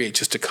 4-week period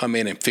just to come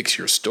in and fix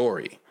your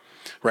story.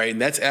 Right.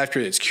 And that's after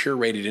it's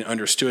curated and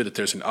understood that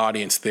there's an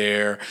audience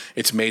there.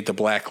 It's made the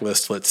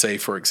blacklist, let's say,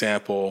 for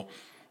example.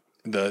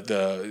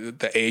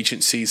 The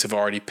agencies have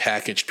already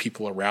packaged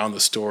people around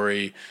the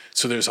story.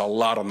 So there's a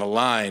lot on the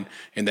line,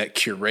 and that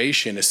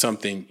curation is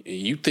something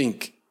you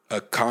think a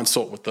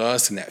consult with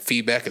us and that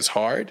feedback is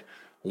hard.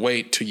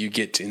 Wait till you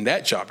get in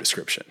that job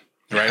description,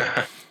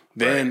 right?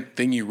 Then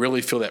you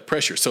really feel that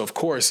pressure. So of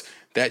course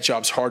that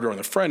job's harder on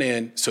the front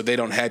end. So they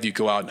don't have you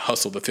go out and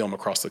hustle the film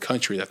across the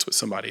country. That's what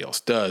somebody else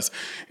does.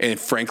 And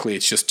frankly,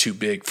 it's just too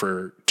big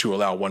to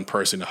allow one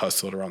person to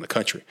hustle it around the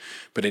country.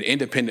 But an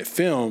independent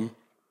film,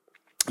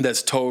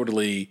 it's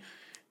totally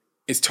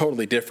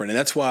different. And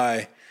that's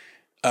why,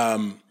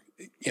 some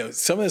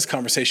of this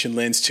conversation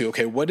lends to,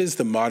 okay, what is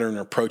the modern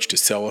approach to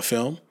sell a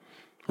film,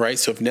 right?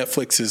 So if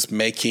Netflix is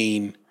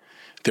making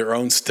their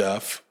own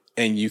stuff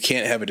and you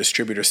can't have a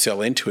distributor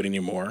sell into it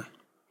anymore,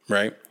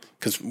 right?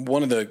 Because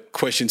one of the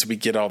questions we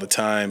get all the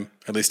time,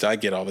 at least I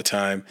get all the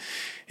time,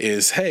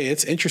 is, hey,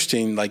 it's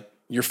interesting, like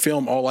your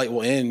film All Light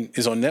Will End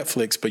is on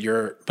Netflix,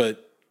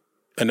 but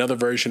another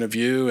version of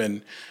you,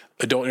 and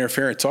adult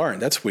interference aren't.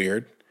 That's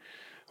weird.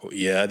 Well,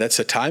 yeah, that's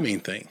a timing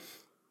thing.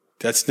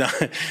 That's not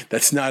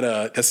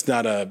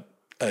a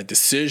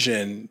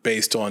decision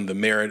based on the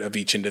merit of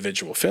each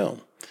individual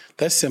film.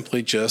 That's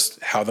simply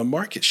just how the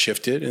market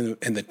shifted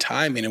and the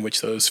timing in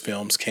which those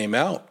films came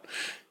out.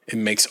 It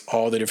makes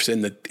all the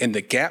difference. And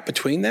the gap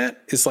between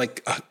that is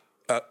like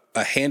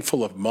a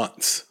handful of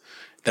months.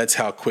 That's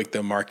how quick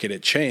the market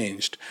had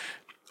changed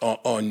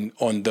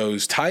on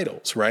those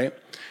titles, right?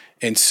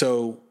 And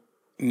so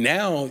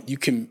now you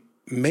can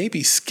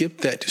maybe skip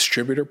that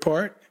distributor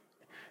part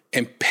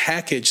and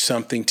package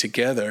something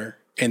together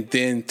and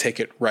then take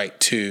it right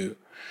to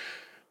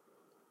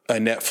a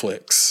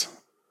Netflix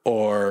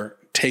or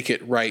take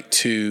it right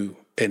to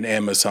an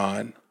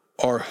Amazon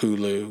or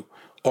Hulu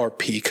or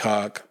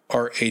Peacock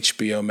or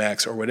HBO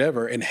Max or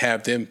whatever, and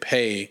have them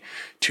pay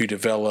to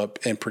develop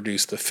and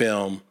produce the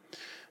film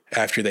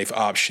after they've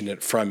optioned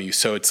it from you.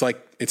 So it's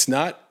like, it's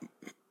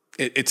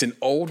an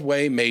old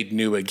way made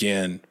new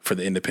again for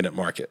the independent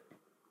market.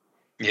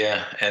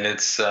 Yeah. And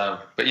it's,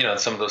 but you know,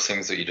 some of those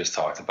things that you just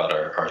talked about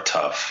are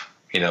tough.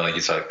 You know, like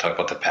you talk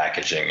about the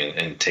packaging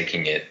and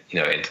taking it,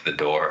 you know, into the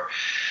door.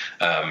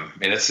 And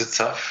it's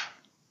tough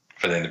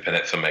for the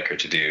independent filmmaker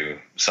to do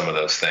some of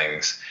those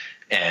things.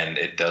 And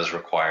it does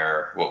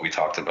require what we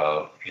talked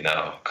about, you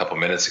know, a couple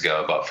minutes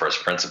ago about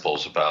first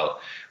principles, about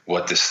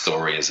what this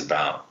story is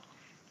about.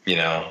 You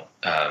know,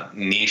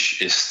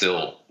 niche is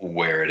still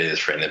where it is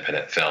for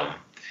independent film,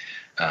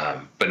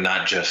 but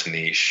not just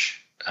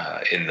niche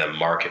in the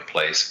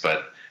marketplace,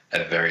 but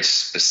a very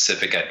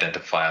specific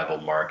identifiable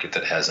market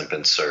that hasn't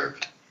been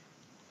served,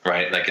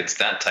 right? Like it's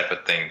that type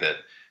of thing that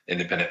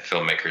independent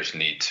filmmakers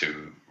need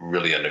to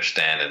really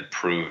understand and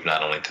prove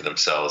not only to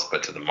themselves,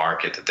 but to the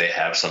market that they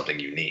have something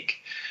unique,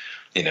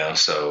 you know,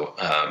 so,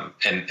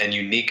 and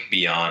unique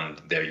beyond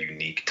their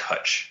unique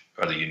touch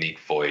or the unique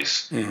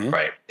voice,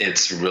 right?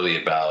 It's really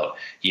about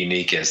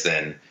unique as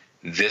then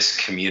this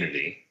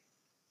community,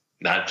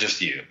 not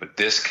just you, but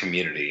this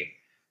community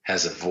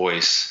has a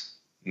voice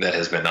that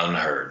has been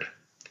unheard.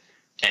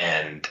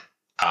 And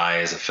I,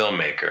 as a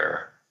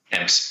filmmaker,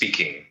 am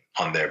speaking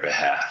on their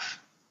behalf.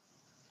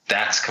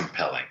 That's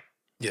compelling.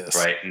 Yes.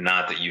 Right?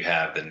 Not that you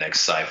have the next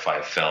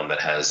sci-fi film that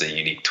has a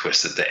unique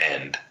twist at the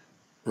end.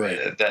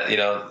 Right. That, you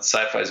know,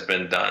 sci-fi's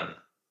been done.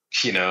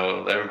 You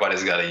know,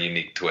 everybody's got a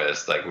unique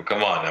twist. Like, well,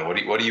 come on now,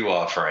 what are you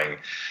offering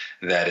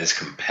that is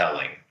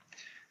compelling?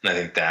 And I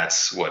think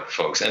that's what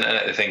folks, and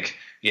I think,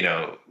 you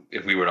know,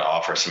 if we were to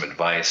offer some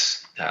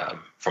advice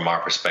from our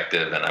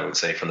perspective, and I would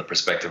say from the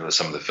perspective of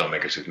some of the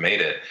filmmakers who've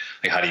made it,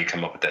 like, how do you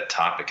come up with that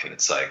topic? And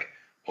it's like,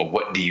 well,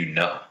 what do you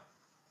know?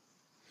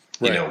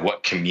 Right. You know,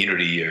 what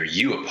community are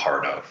you a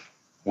part of?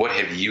 What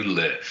have you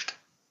lived,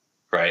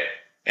 right?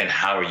 And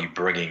how are you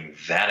bringing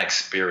that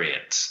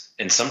experience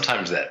and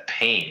sometimes that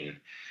pain,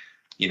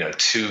 you know,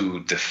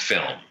 to the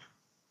film?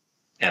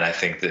 And I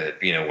think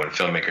that, you know, when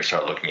filmmakers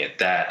start looking at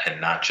that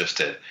and not just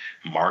at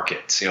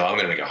markets, you know, I'm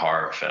going to make a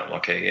horror film.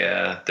 Okay,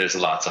 yeah, there's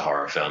lots of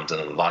horror films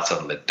and lots of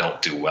them that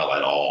don't do well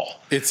at all.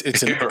 It's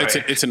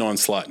an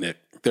onslaught, Nick.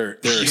 There are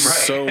right.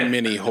 so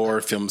many horror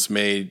films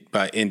made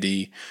by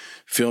indie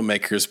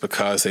filmmakers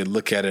because they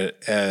look at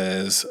it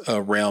as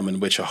a realm in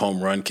which a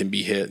home run can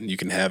be hit and you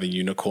can have a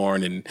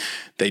unicorn. And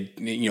they,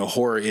 you know,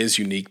 horror is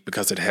unique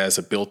because it has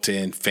a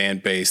built-in fan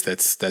base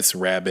that's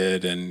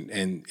rabid and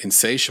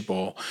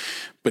insatiable.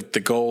 But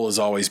the goal has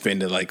always been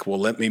to, like, well,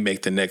 let me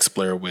make the next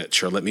Blair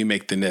Witch, or let me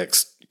make the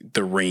next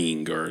The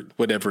Ring, or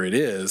whatever it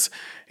is,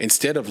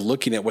 instead of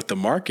looking at what the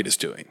market is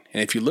doing.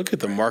 And if you look at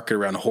the market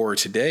around horror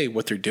today,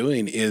 what they're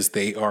doing is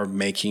they are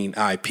making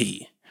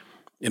IP,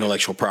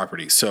 intellectual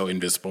property. So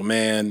Invisible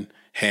Man,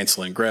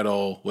 Hansel and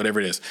Gretel,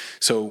 whatever it is.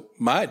 So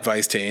my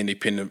advice to an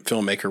independent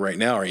filmmaker right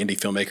now, or indie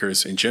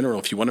filmmakers in general,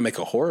 if you want to make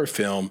a horror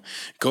film,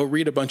 go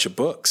read a bunch of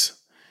books.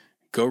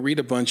 Go read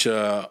a bunch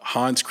of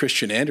Hans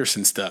Christian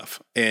Andersen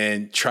stuff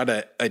and try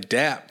to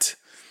adapt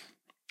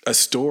a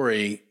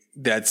story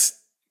that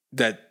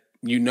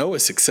you know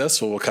is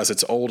successful because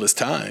it's old as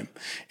time,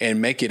 and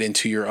make it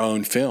into your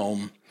own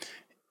film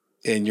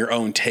and your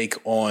own take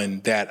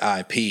on that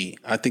IP.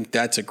 I think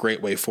that's a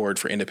great way forward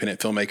for independent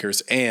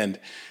filmmakers, and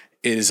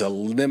it is a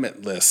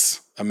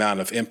limitless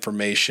amount of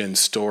information,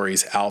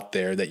 stories out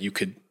there that you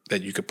could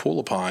pull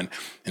upon.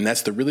 And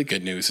that's the really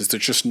good news, is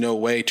there's just no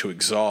way to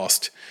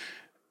exhaust,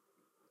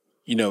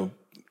 you know,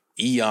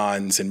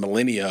 eons and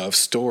millennia of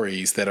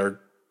stories that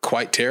are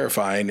quite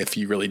terrifying if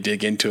you really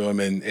dig into them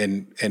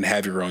and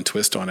have your own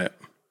twist on it.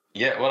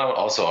 Yeah. Well, I would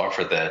also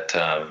offer that,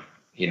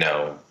 you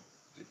know,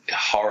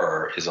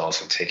 horror is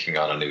also taking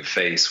on a new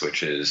face,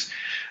 which is,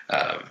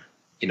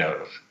 you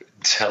know,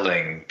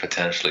 telling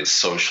potentially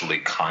socially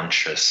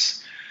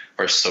conscious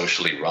or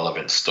socially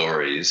relevant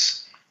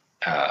stories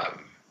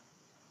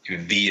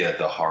via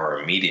the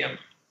horror medium,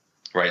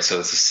 right? So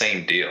it's the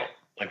same deal.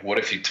 Like, what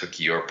if you took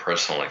your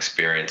personal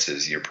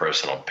experiences, your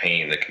personal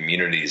pain, the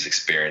community's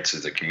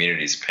experiences, the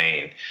community's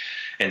pain,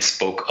 and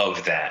spoke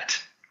of that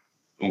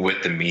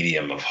with the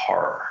medium of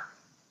horror,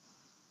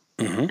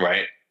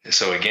 right?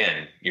 So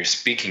again, you're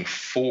speaking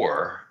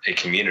for a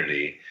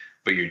community,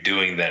 but you're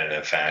doing that in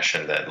a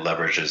fashion that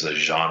leverages a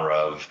genre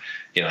of,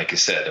 like you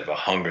said, of a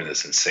hunger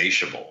that's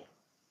insatiable,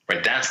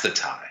 right? That's the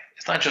tie.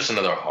 It's not just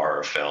another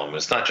horror film.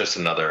 It's not just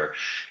another,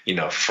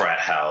 frat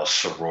house,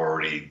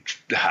 sorority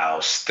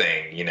house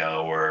thing,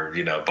 where,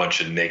 a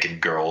bunch of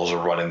naked girls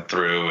are running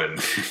through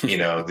and,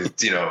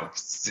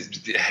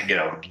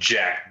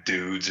 jack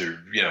dudes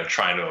are,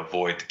 trying to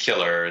avoid the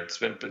killer.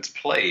 It's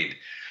played.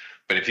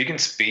 But if you can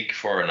speak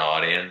for an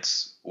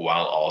audience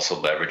while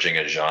also leveraging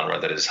a genre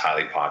that is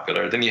highly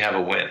popular, then you have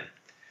a win.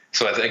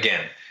 So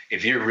again,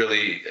 if you're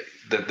really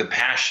the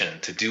passion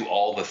to do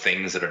all the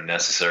things that are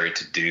necessary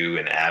to do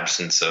in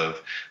absence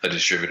of a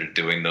distributor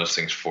doing those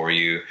things for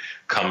you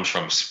comes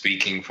from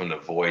speaking from the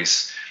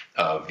voice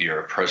of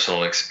your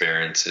personal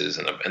experiences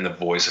and the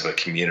voice of a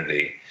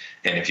community.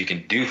 And if you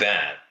can do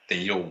that,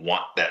 then you'll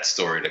want that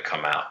story to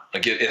come out.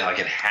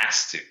 It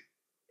has to.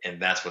 And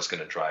that's what's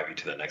going to drive you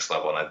to the next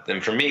level.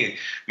 And for me,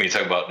 when you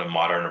talk about the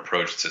modern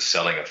approach to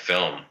selling a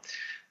film,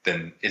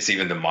 then it's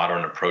even the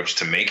modern approach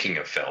to making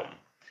a film.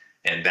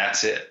 And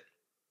that's it,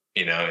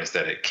 is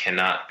that it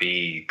cannot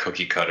be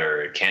cookie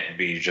cutter. It can't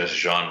be just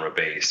genre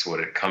based. What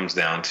it comes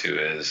down to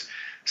is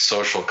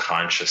social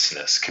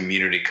consciousness,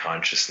 community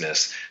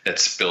consciousness that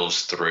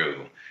spills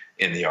through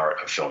in the art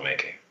of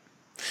filmmaking.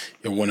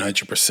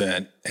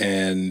 100%.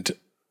 And,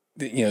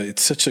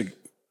 it's such a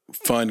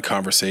fun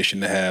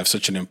conversation to have,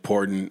 such an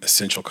important,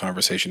 essential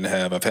conversation to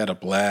have. I've had a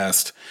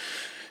blast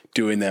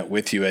doing that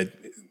with you.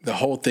 The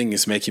whole thing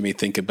is making me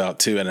think about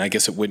too, and I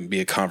guess it wouldn't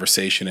be a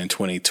conversation in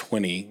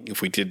 2020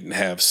 if we didn't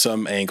have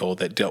some angle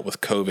that dealt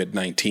with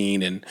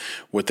COVID-19 and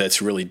what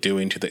that's really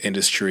doing to the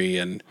industry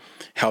and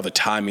how the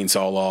timing's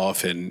all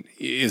off, and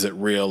is it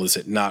real, is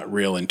it not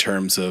real in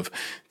terms of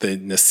the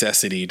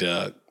necessity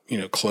to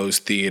close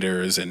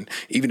theaters, and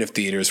even if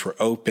theaters were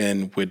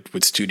open,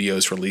 would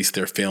studios release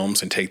their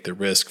films and take the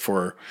risk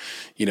for,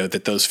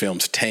 that those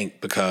films tank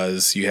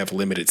because you have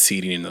limited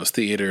seating in those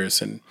theaters.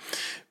 And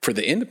for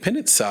the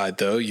independent side,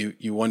 though,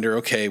 you wonder,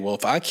 okay, well,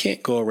 if I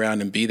can't go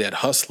around and be that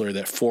hustler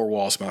that four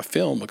walls my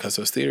film because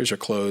those theaters are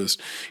closed,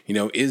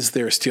 is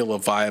there still a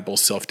viable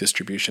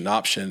self-distribution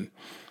option?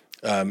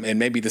 And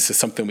maybe this is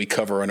something we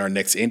cover on our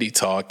next indie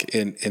talk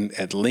in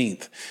at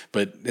length,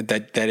 but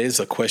that is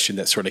a question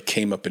that sort of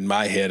came up in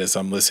my head as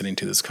I'm listening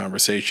to this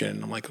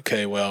conversation. I'm like,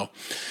 okay, well,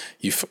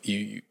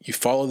 you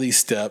follow these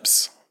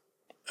steps.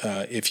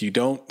 If you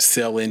don't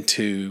sell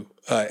into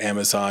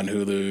Amazon,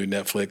 Hulu,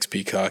 Netflix,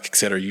 Peacock, et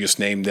cetera, you just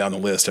name down the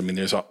list. I mean,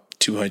 there's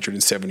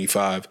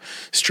 275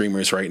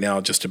 streamers right now,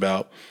 just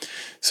about.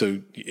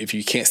 So if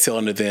you can't sell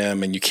into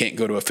them and you can't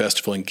go to a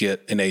festival and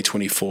get an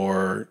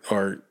A24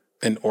 or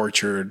an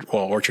Orchard,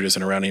 well, Orchard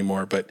isn't around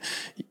anymore, but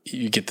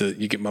you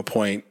get my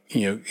point.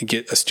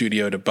 Get a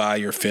studio to buy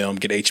your film,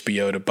 get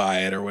HBO to buy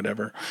it or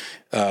whatever.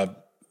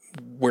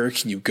 Where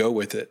can you go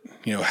with it?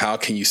 How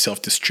can you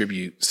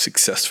self-distribute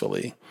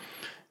successfely?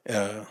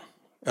 I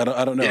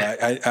don't know.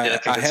 Yeah.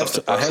 I have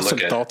some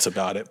thoughts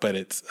about it,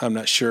 but I'm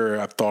not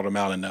sure I've thought them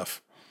out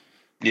enough.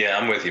 Yeah,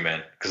 I'm with you,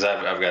 man. Because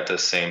I've got the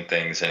same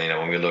things, and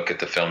when we look at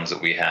the films that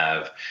we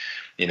have,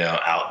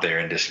 out there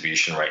in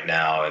distribution right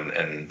now.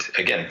 And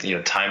again,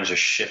 times are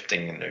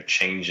shifting and they're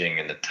changing,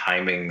 and the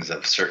timings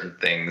of certain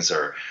things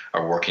are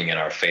working in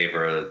our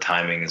favor. The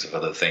timings of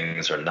other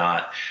things are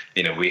not.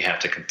 We have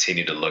to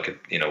continue to look at,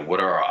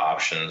 what are our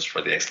options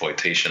for the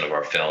exploitation of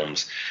our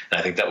films.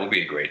 And I think that will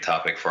be a great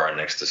topic for our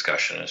next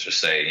discussion, is to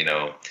say,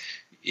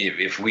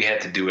 if we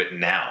had to do it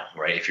now,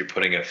 right? If you're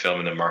putting a film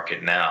in the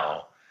market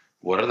now,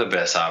 what are the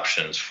best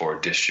options for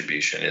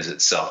distribution? Is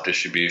it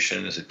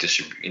self-distribution? Is it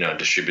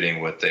distributing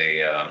with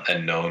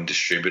a known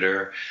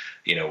distributor?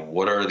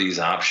 What are these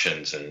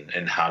options,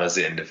 and how does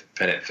the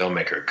independent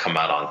filmmaker come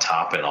out on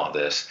top in all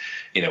this?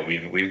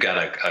 We've got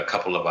a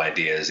couple of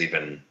ideas,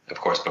 even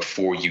of course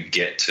before you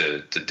get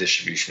to the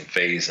distribution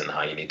phase and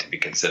how you need to be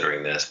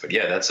considering this. But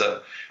yeah, that's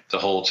a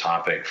whole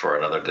topic for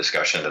another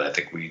discussion that I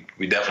think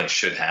we definitely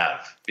should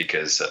have,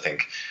 because I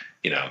think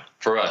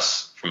for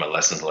us, from a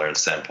lessons learned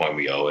standpoint,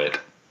 we owe it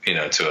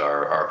to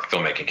our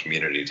filmmaking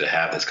community to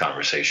have this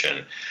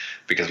conversation,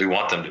 because we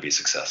want them to be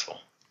successful.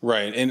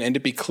 Right. And to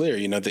be clear,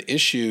 the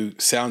issue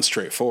sounds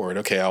straightforward.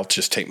 Okay, I'll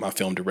just take my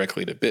film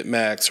directly to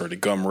Bitmax or to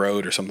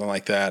Gumroad or something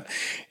like that,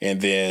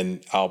 and then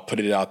I'll put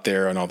it out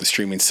there on all the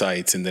streaming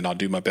sites, and then I'll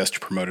do my best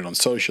to promote it on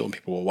social, and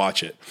people will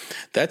watch it.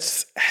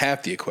 That's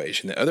half the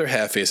equation. The other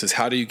half is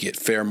how do you get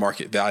fair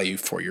market value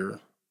for your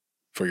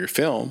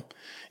film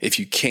if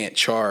you can't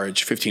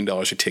charge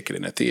 $15 a ticket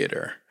in a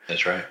theater?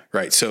 That's right.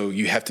 Right. So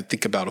you have to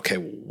think about, okay,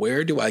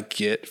 where do I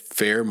get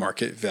fair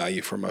market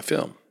value for my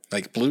film?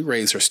 Like,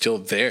 Blu-rays are still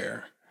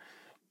there,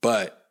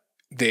 but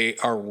they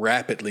are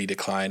rapidly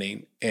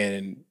declining,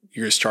 and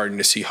you're starting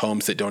to see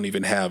homes that don't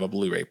even have a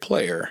Blu-ray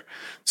player.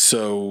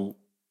 So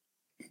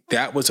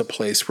that was a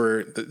place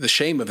where the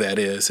shame of that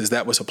is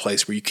that was a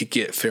place where you could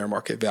get fair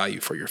market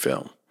value for your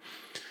film.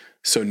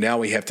 So now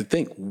we have to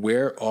think,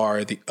 where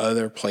are the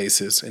other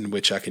places in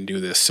which I can do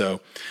this? So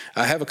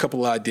I have a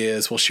couple of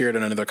ideas. We'll share it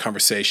in another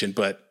conversation,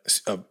 but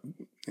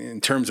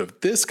in terms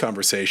of this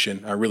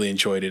conversation, I really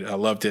enjoyed it. I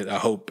loved it. I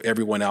hope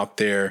everyone out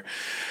there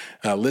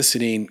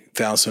listening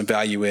found some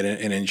value in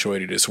it and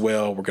enjoyed it as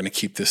well. We're going to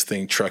keep this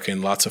thing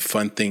trucking. Lots of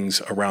fun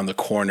things around the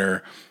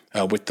corner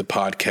with the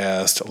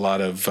podcast. A lot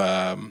of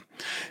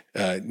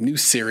new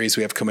series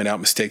we have coming out.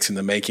 Mistakes in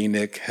the Making,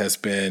 Nick, has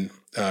been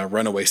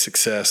runaway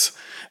success.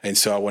 And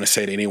so I want to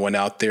say to anyone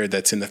out there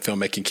that's in the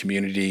filmmaking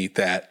community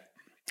that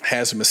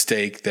has a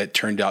mistake that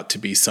turned out to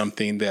be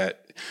something that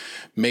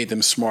made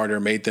them smarter,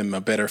 made them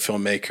a better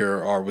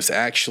filmmaker, or was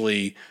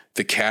actually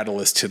the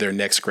catalyst to their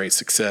next great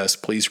success,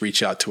 please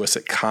reach out to us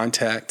at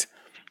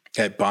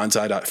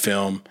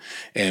contact@bonsai.film,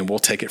 and we'll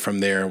take it from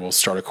there. We'll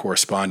start a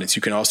correspondence.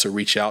 You can also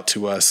reach out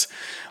to us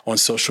on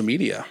social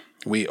media.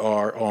 We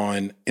are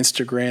on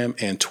Instagram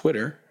and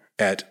Twitter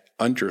at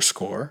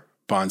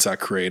 _Bonsai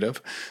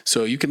Creative.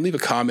 So you can leave a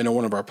comment on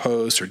one of our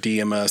posts or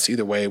DM us.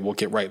 Either way, we'll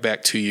get right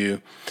back to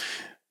you.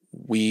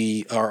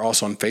 We are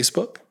also on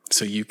Facebook.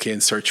 So you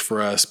can search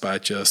for us by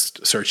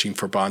just searching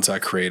for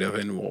Bonsai Creative,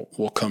 and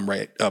we'll come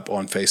right up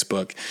on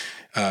Facebook.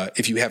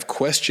 If you have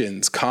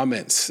questions,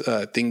 comments,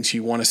 things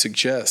you want to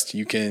suggest,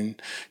 you can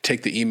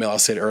take the email I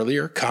said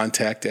earlier,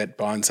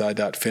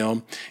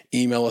 contact@bonsai.film.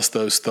 Email us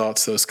those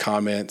thoughts, those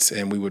comments,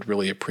 and we would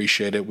really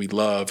appreciate it. We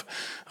love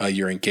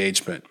your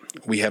engagement.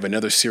 We have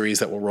another series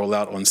that will roll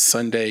out on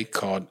Sunday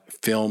called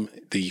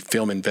the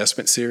Film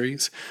Investment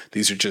Series.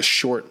 These are just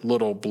short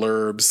little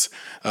blurbs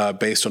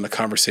based on a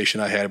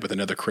conversation I had with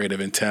another creative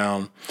in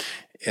town.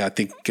 I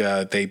think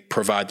they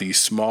provide these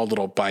small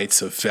little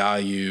bites of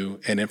value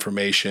and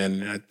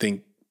information. I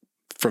think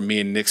from me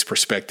and Nick's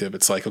perspective,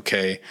 it's like,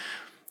 okay,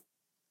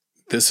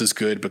 this is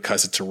good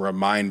because it's a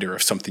reminder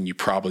of something you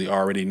probably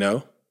already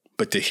know,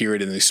 but to hear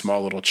it in these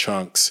small little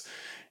chunks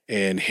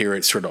and hear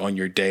it sort of on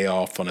your day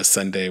off on a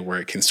Sunday where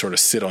it can sort of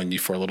sit on you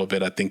for a little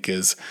bit, I think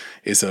is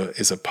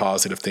a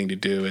positive thing to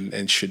do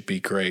and should be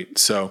great.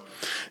 So,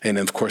 and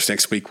then of course,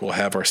 next week we'll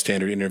have our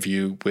standard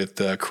interview with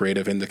the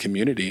creative in the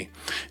community.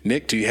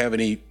 Nick, do you have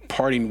any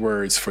parting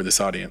words for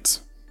this audience?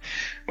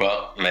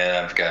 Well,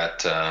 man, I've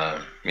got,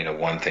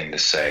 one thing to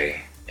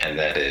say, and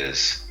that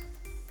is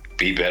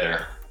be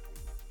better,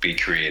 be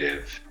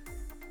creative,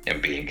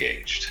 and be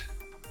engaged.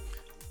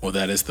 Well,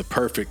 that is the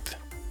perfect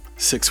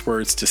 6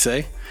 words to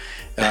say.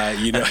 I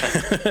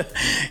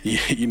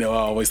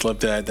always love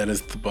that. That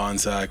is the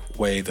Bonsai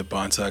way, the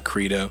Bonsai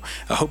credo.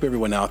 I hope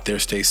everyone out there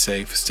stays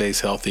safe,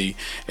 stays healthy,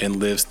 and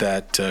lives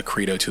that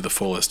credo to the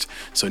fullest.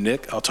 So,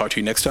 Nick, I'll talk to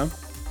you next time.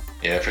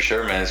 Yeah, for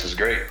sure, man. This was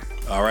great.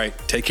 All right.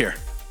 Take care.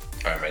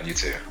 All right, man. You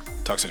too.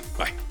 Talk soon.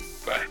 Bye.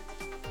 Bye.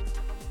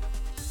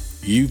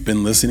 You've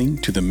been listening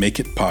to the Make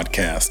It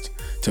Podcast.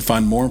 To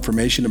find more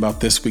information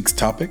about this week's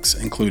topics,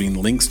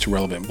 including links to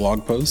relevant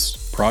blog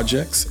posts,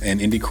 projects, and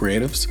indie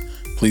creatives,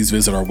 please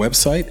visit our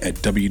website at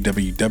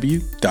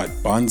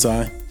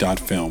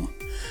www.bonsai.film.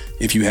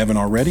 If you haven't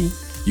already,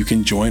 you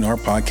can join our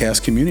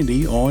podcast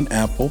community on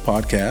Apple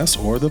Podcasts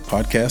or the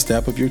podcast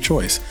app of your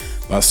choice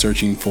by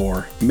searching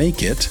for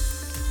Make It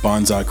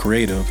Bonsai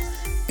Creative,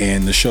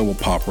 and the show will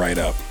pop right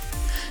up.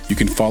 You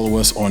can follow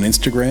us on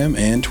Instagram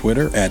and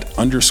Twitter at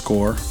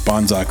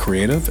 _Bonsai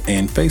Creative,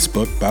 and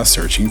Facebook by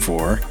searching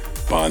for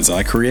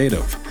Bonsai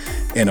Creative.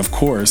 And of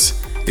course,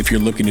 if you're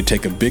looking to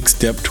take a big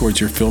step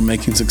towards your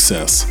filmmaking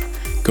success,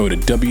 go to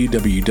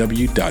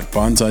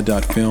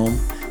www.bonsai.film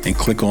and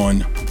click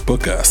on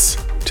Book Us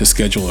to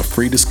schedule a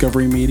free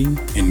discovery meeting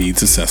and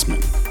needs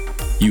assessment.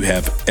 You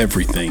have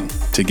everything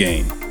to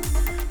gain.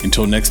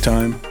 Until next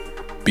time,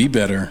 be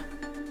better,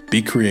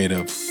 be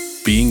creative,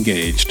 be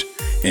engaged,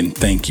 and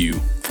thank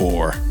you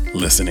for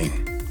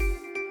listening.